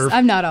always. deserve.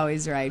 I'm not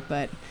always right,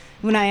 but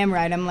when I am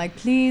right, I'm like,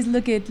 please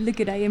look it.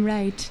 I am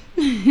right.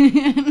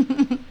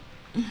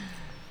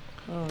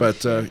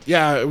 But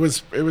yeah, it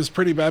was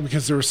pretty bad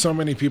because there were so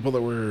many people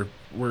that were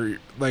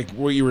like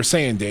what you were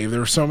saying, Dave. There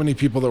were so many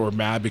people that were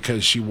mad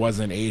because she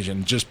wasn't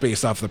Asian, just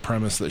based off the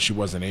premise that she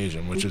wasn't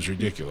Asian, which is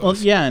ridiculous. Well,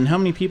 yeah, and how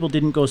many people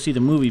didn't go see the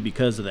movie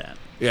because of that?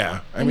 Yeah,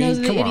 I And mean, those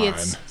are the come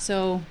idiots. on.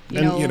 So And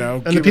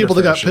and give the it people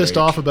a that fair got pissed shake.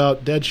 off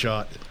about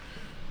Deadshot.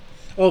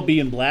 Oh,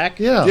 being black?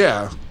 Yeah.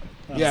 Yeah,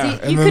 yeah,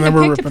 See, and you then they couldn't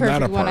were have picked the ripping that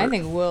perfect one. apart. I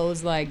think Will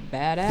is like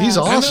badass. He's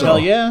awesome. Hell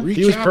yeah.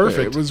 He was Recap it.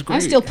 perfect. It was great.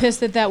 I'm still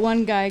pissed that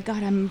one guy,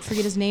 God, I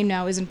forget his name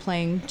now, isn't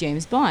playing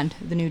James Bond,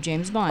 the new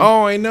James Bond.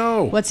 Oh, I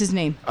know. What's his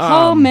name?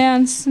 Oh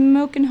man,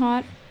 smoking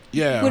hot.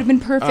 Yeah, Would have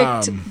been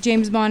perfect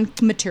James Bond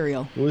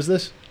material. Who is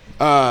this?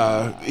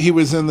 He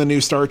was in the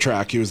new Star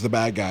Trek. He was the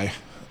bad guy.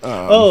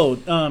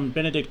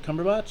 Benedict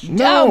Cumberbatch?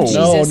 No, Oh,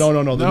 Jesus. No.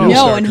 The No. new No,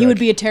 Star and he Trek. would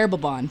be a terrible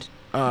Bond.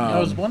 I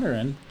was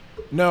wondering.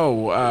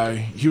 no.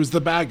 He was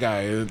the bad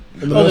guy. in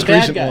the the most bad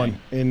recent guy. one.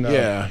 In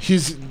Yeah,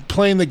 he's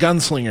playing the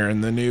gunslinger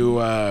in the new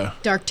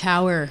Dark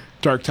Tower.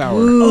 Dark Tower.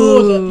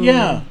 Oh,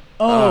 yeah.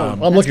 I'm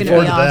That's looking gonna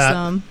forward be to that.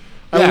 awesome.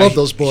 I Yeah, love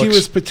those books. He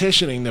was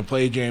petitioning to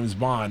play James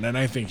Bond, and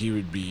I think he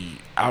would be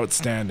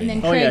outstanding.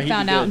 And then Oh, Craig yeah, he'd be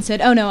found out good. and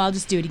said, "Oh no, I'll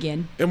just do it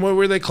again." And what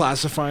were they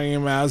classifying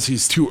him as?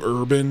 He's too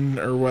urban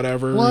or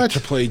whatever What? to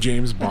play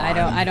James Bond.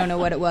 I don't know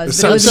what it was,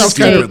 It but it was a sounds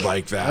mistake. stupid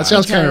like that. That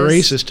sounds kind of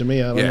Because- racist to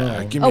me. I don't yeah,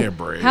 know. give me a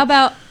break. How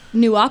about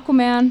new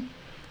Aquaman?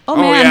 Oh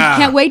man, yeah.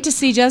 can't wait to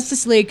see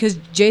Justice League because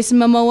Jason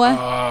Momoa.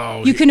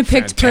 Oh, You could have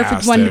picked the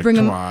perfect one to bring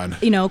him. Come on.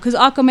 Because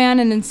Aquaman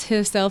and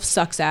himself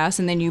sucks ass,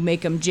 and then you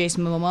make him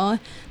Jason Momoa.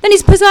 Then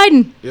he's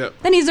Poseidon. Yep.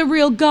 Then he's a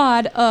real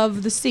god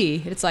of the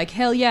sea. It's like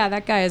hell yeah,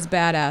 that guy is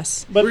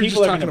badass. But We were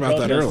people just are talking gonna about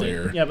that protest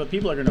earlier. It. Yeah, but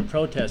people are going to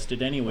protest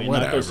it anyway,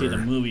 not go see the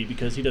Whatever. movie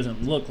because he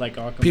doesn't look like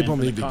Aquaman. People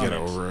from need the to get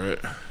comics. over it.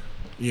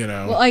 You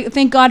know. Well, I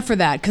thank God for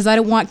that because I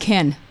don't want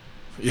Ken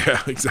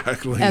yeah,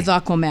 exactly. as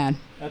Aquaman.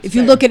 That's If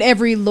you fair. look at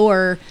every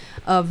lore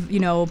of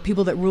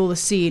people that rule the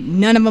sea.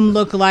 None of them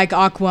look like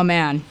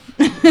Aquaman.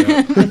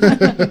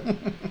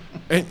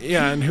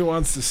 And who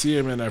wants to see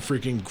him in a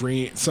freaking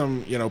green,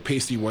 some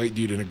pasty white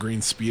dude in a green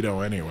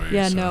Speedo anyway?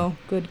 Yeah, so. No,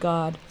 good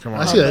God. Come on.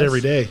 I see that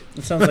every day.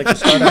 It sounds like the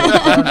start of a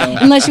porno.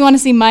 Unless you want to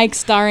see Mike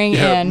starring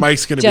in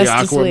Mike's gonna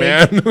Justice be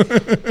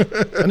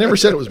Aquaman. I never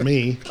said it was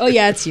me. Oh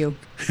yeah, it's you.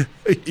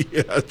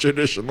 Yeah,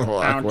 traditional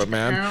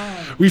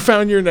Aquaman. We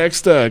found your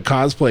next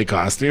cosplay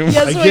costume.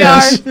 Yes, we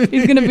guess. are.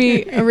 He's gonna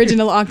be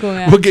original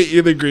Aquaman. We'll get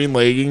you the green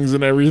leggings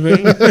and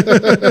everything.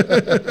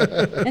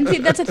 And see,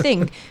 that's a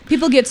thing.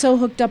 People get so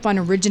hooked up on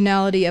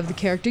originality of the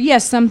character.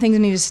 Yes, some things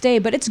need to stay,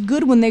 but it's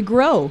good when they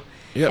grow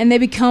and they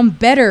become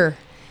better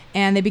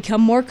and they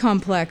become more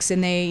complex.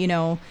 And they,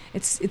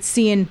 it's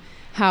seeing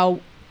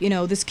how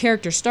this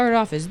character started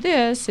off as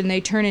this and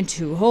they turn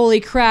into holy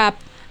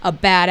crap, a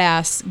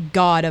badass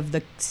god of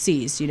the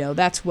seas.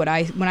 That's what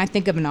when I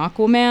think of an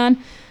Aquaman,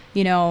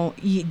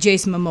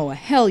 Jason Momoa.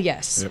 Hell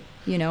yes. Yep.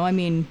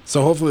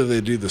 So hopefully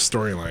they do the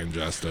storyline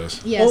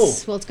justice.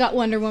 Yes. Well, it's got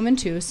Wonder Woman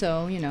too,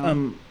 so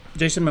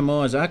Jason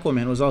Momoa's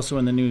Aquaman was also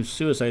in the new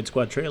Suicide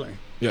Squad trailer.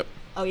 Yep.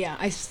 Oh yeah,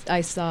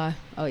 I saw.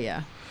 Oh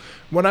yeah.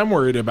 What I'm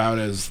worried about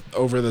is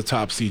over the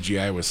top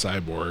CGI with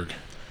Cyborg.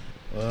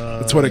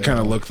 That's what it kind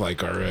of looked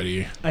like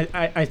already.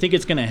 I think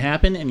it's going to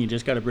happen, and you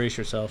just got to brace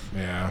yourself.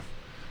 Yeah.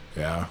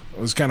 I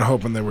was kind of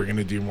hoping they were going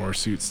to do more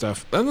suit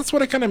stuff. And that's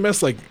what I kind of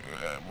missed. Like,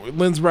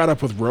 Lynn's brought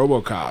up with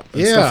RoboCop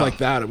and stuff like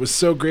that. It was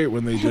so great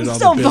when they did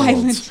all the builds. So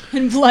violent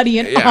and bloody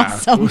and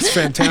awesome. It was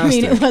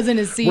fantastic. It wasn't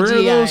a CGI. Where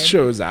are those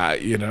shows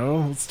at,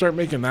 Let's start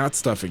making that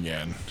stuff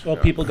again. Well,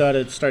 people got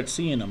to start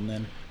seeing them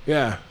then.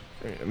 Yeah.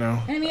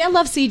 I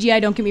love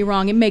CGI, don't get me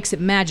wrong. It makes it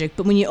magic.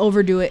 But when you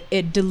overdo it,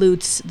 it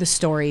dilutes the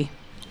story.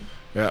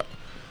 Yeah.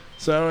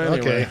 So, anyway.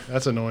 Okay,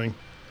 that's annoying.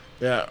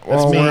 Yeah,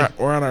 well,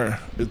 we're on our.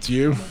 It's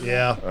you.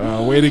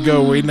 Yeah. Way to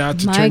go! Way not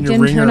to Mike turn your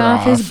didn't ringer turn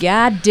off his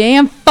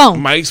goddamn phone.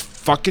 Mike's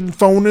fucking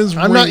phone is.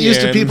 I'm not used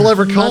to people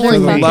ever calling For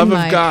the me. love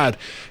Mike. of God,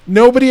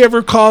 nobody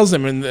ever calls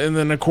him, and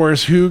then of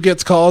course, who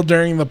gets called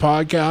during the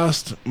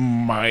podcast?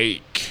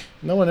 Mike.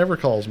 No one ever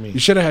calls me. You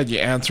should have had you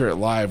answer it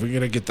live. We're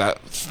gonna get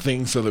that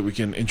thing so that we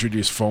can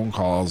introduce phone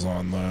calls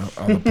on the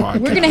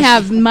podcast. We're gonna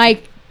have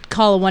Mike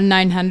call a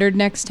 1-900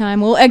 next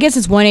time. Well, I guess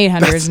it's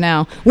 1-800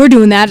 now. We're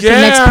doing that for the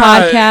next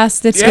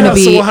podcast. It's gonna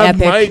be so we'll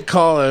have epic. Mike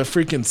call a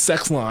freaking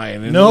sex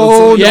line. And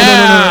No.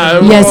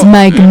 Yes,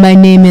 Mike. My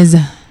name is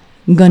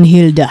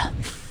Gunhilda.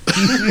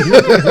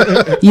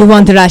 You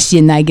want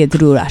Russian? I get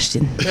through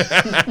Russian.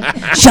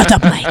 Shut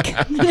up, Mike.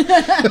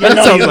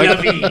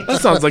 That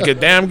sounds like a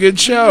damn good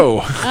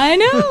show. I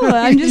know.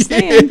 I'm just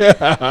saying.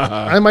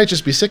 I might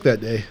just be sick that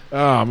day.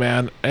 Oh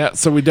man! Yeah,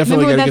 so we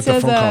definitely got to get the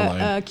phone call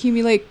line.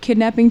 Accumulate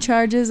kidnapping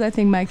charges. I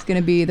think Mike's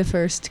going to be the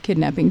first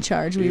kidnapping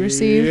charge we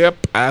receive.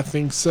 Yep, I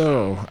think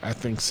so.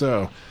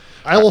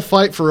 I will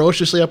fight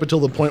ferociously up until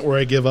the point where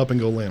I give up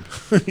and go limp.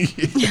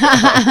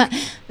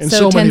 In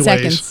so 10 many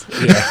seconds.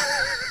 ways. Yeah.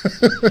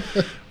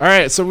 All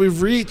right, so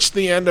we've reached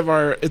the end of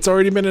our. It's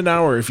already been an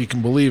hour, if you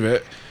can believe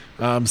it.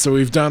 So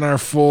we've done our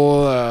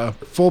full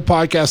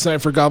podcast tonight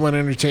for Goblin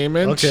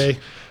Entertainment. Okay.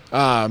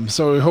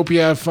 So we hope you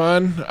have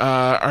fun.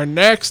 Our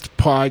next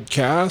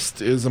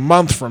podcast is a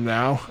month from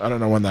now. I don't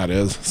know when that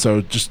is.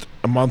 So just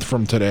a month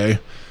from today.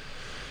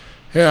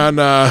 And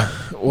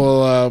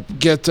we'll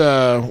get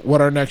what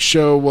our next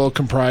show will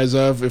comprise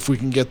of. If we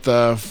can get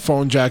the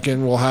phone jack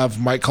in, we'll have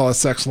Mike call a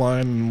sex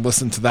line and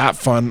listen to that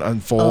fun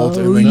unfold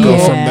and then go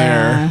from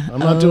there. I'm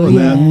not doing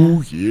that.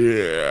 Oh,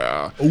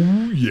 yeah.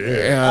 Oh,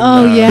 yeah.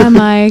 Oh, yeah,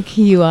 Mike,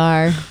 you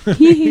are.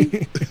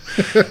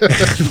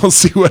 We'll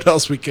see what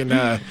else we can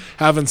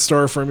have in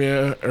store from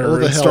you,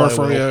 or in store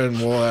for you, and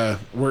we'll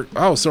work.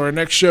 Oh, so our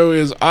next show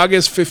is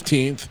August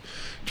 15th.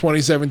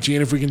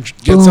 2017. If we can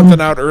get something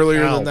out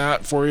earlier than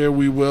that for you,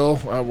 we will.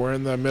 We're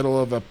in the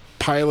middle of a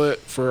pilot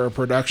for a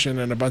production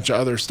and a bunch of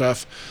other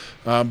stuff,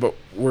 but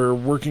we're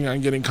working on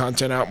getting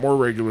content out more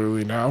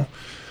regularly now.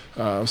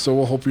 So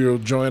we'll hope you'll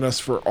join us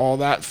for all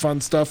that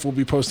fun stuff we'll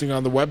be posting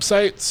on the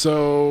website.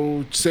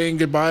 So saying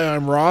goodbye,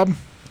 I'm Rob.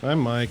 I'm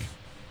Mike.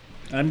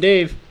 I'm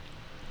Dave.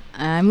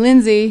 I'm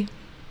Lindsay.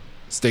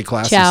 Stay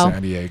classy, Ciao.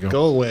 San Diego.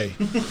 Go away.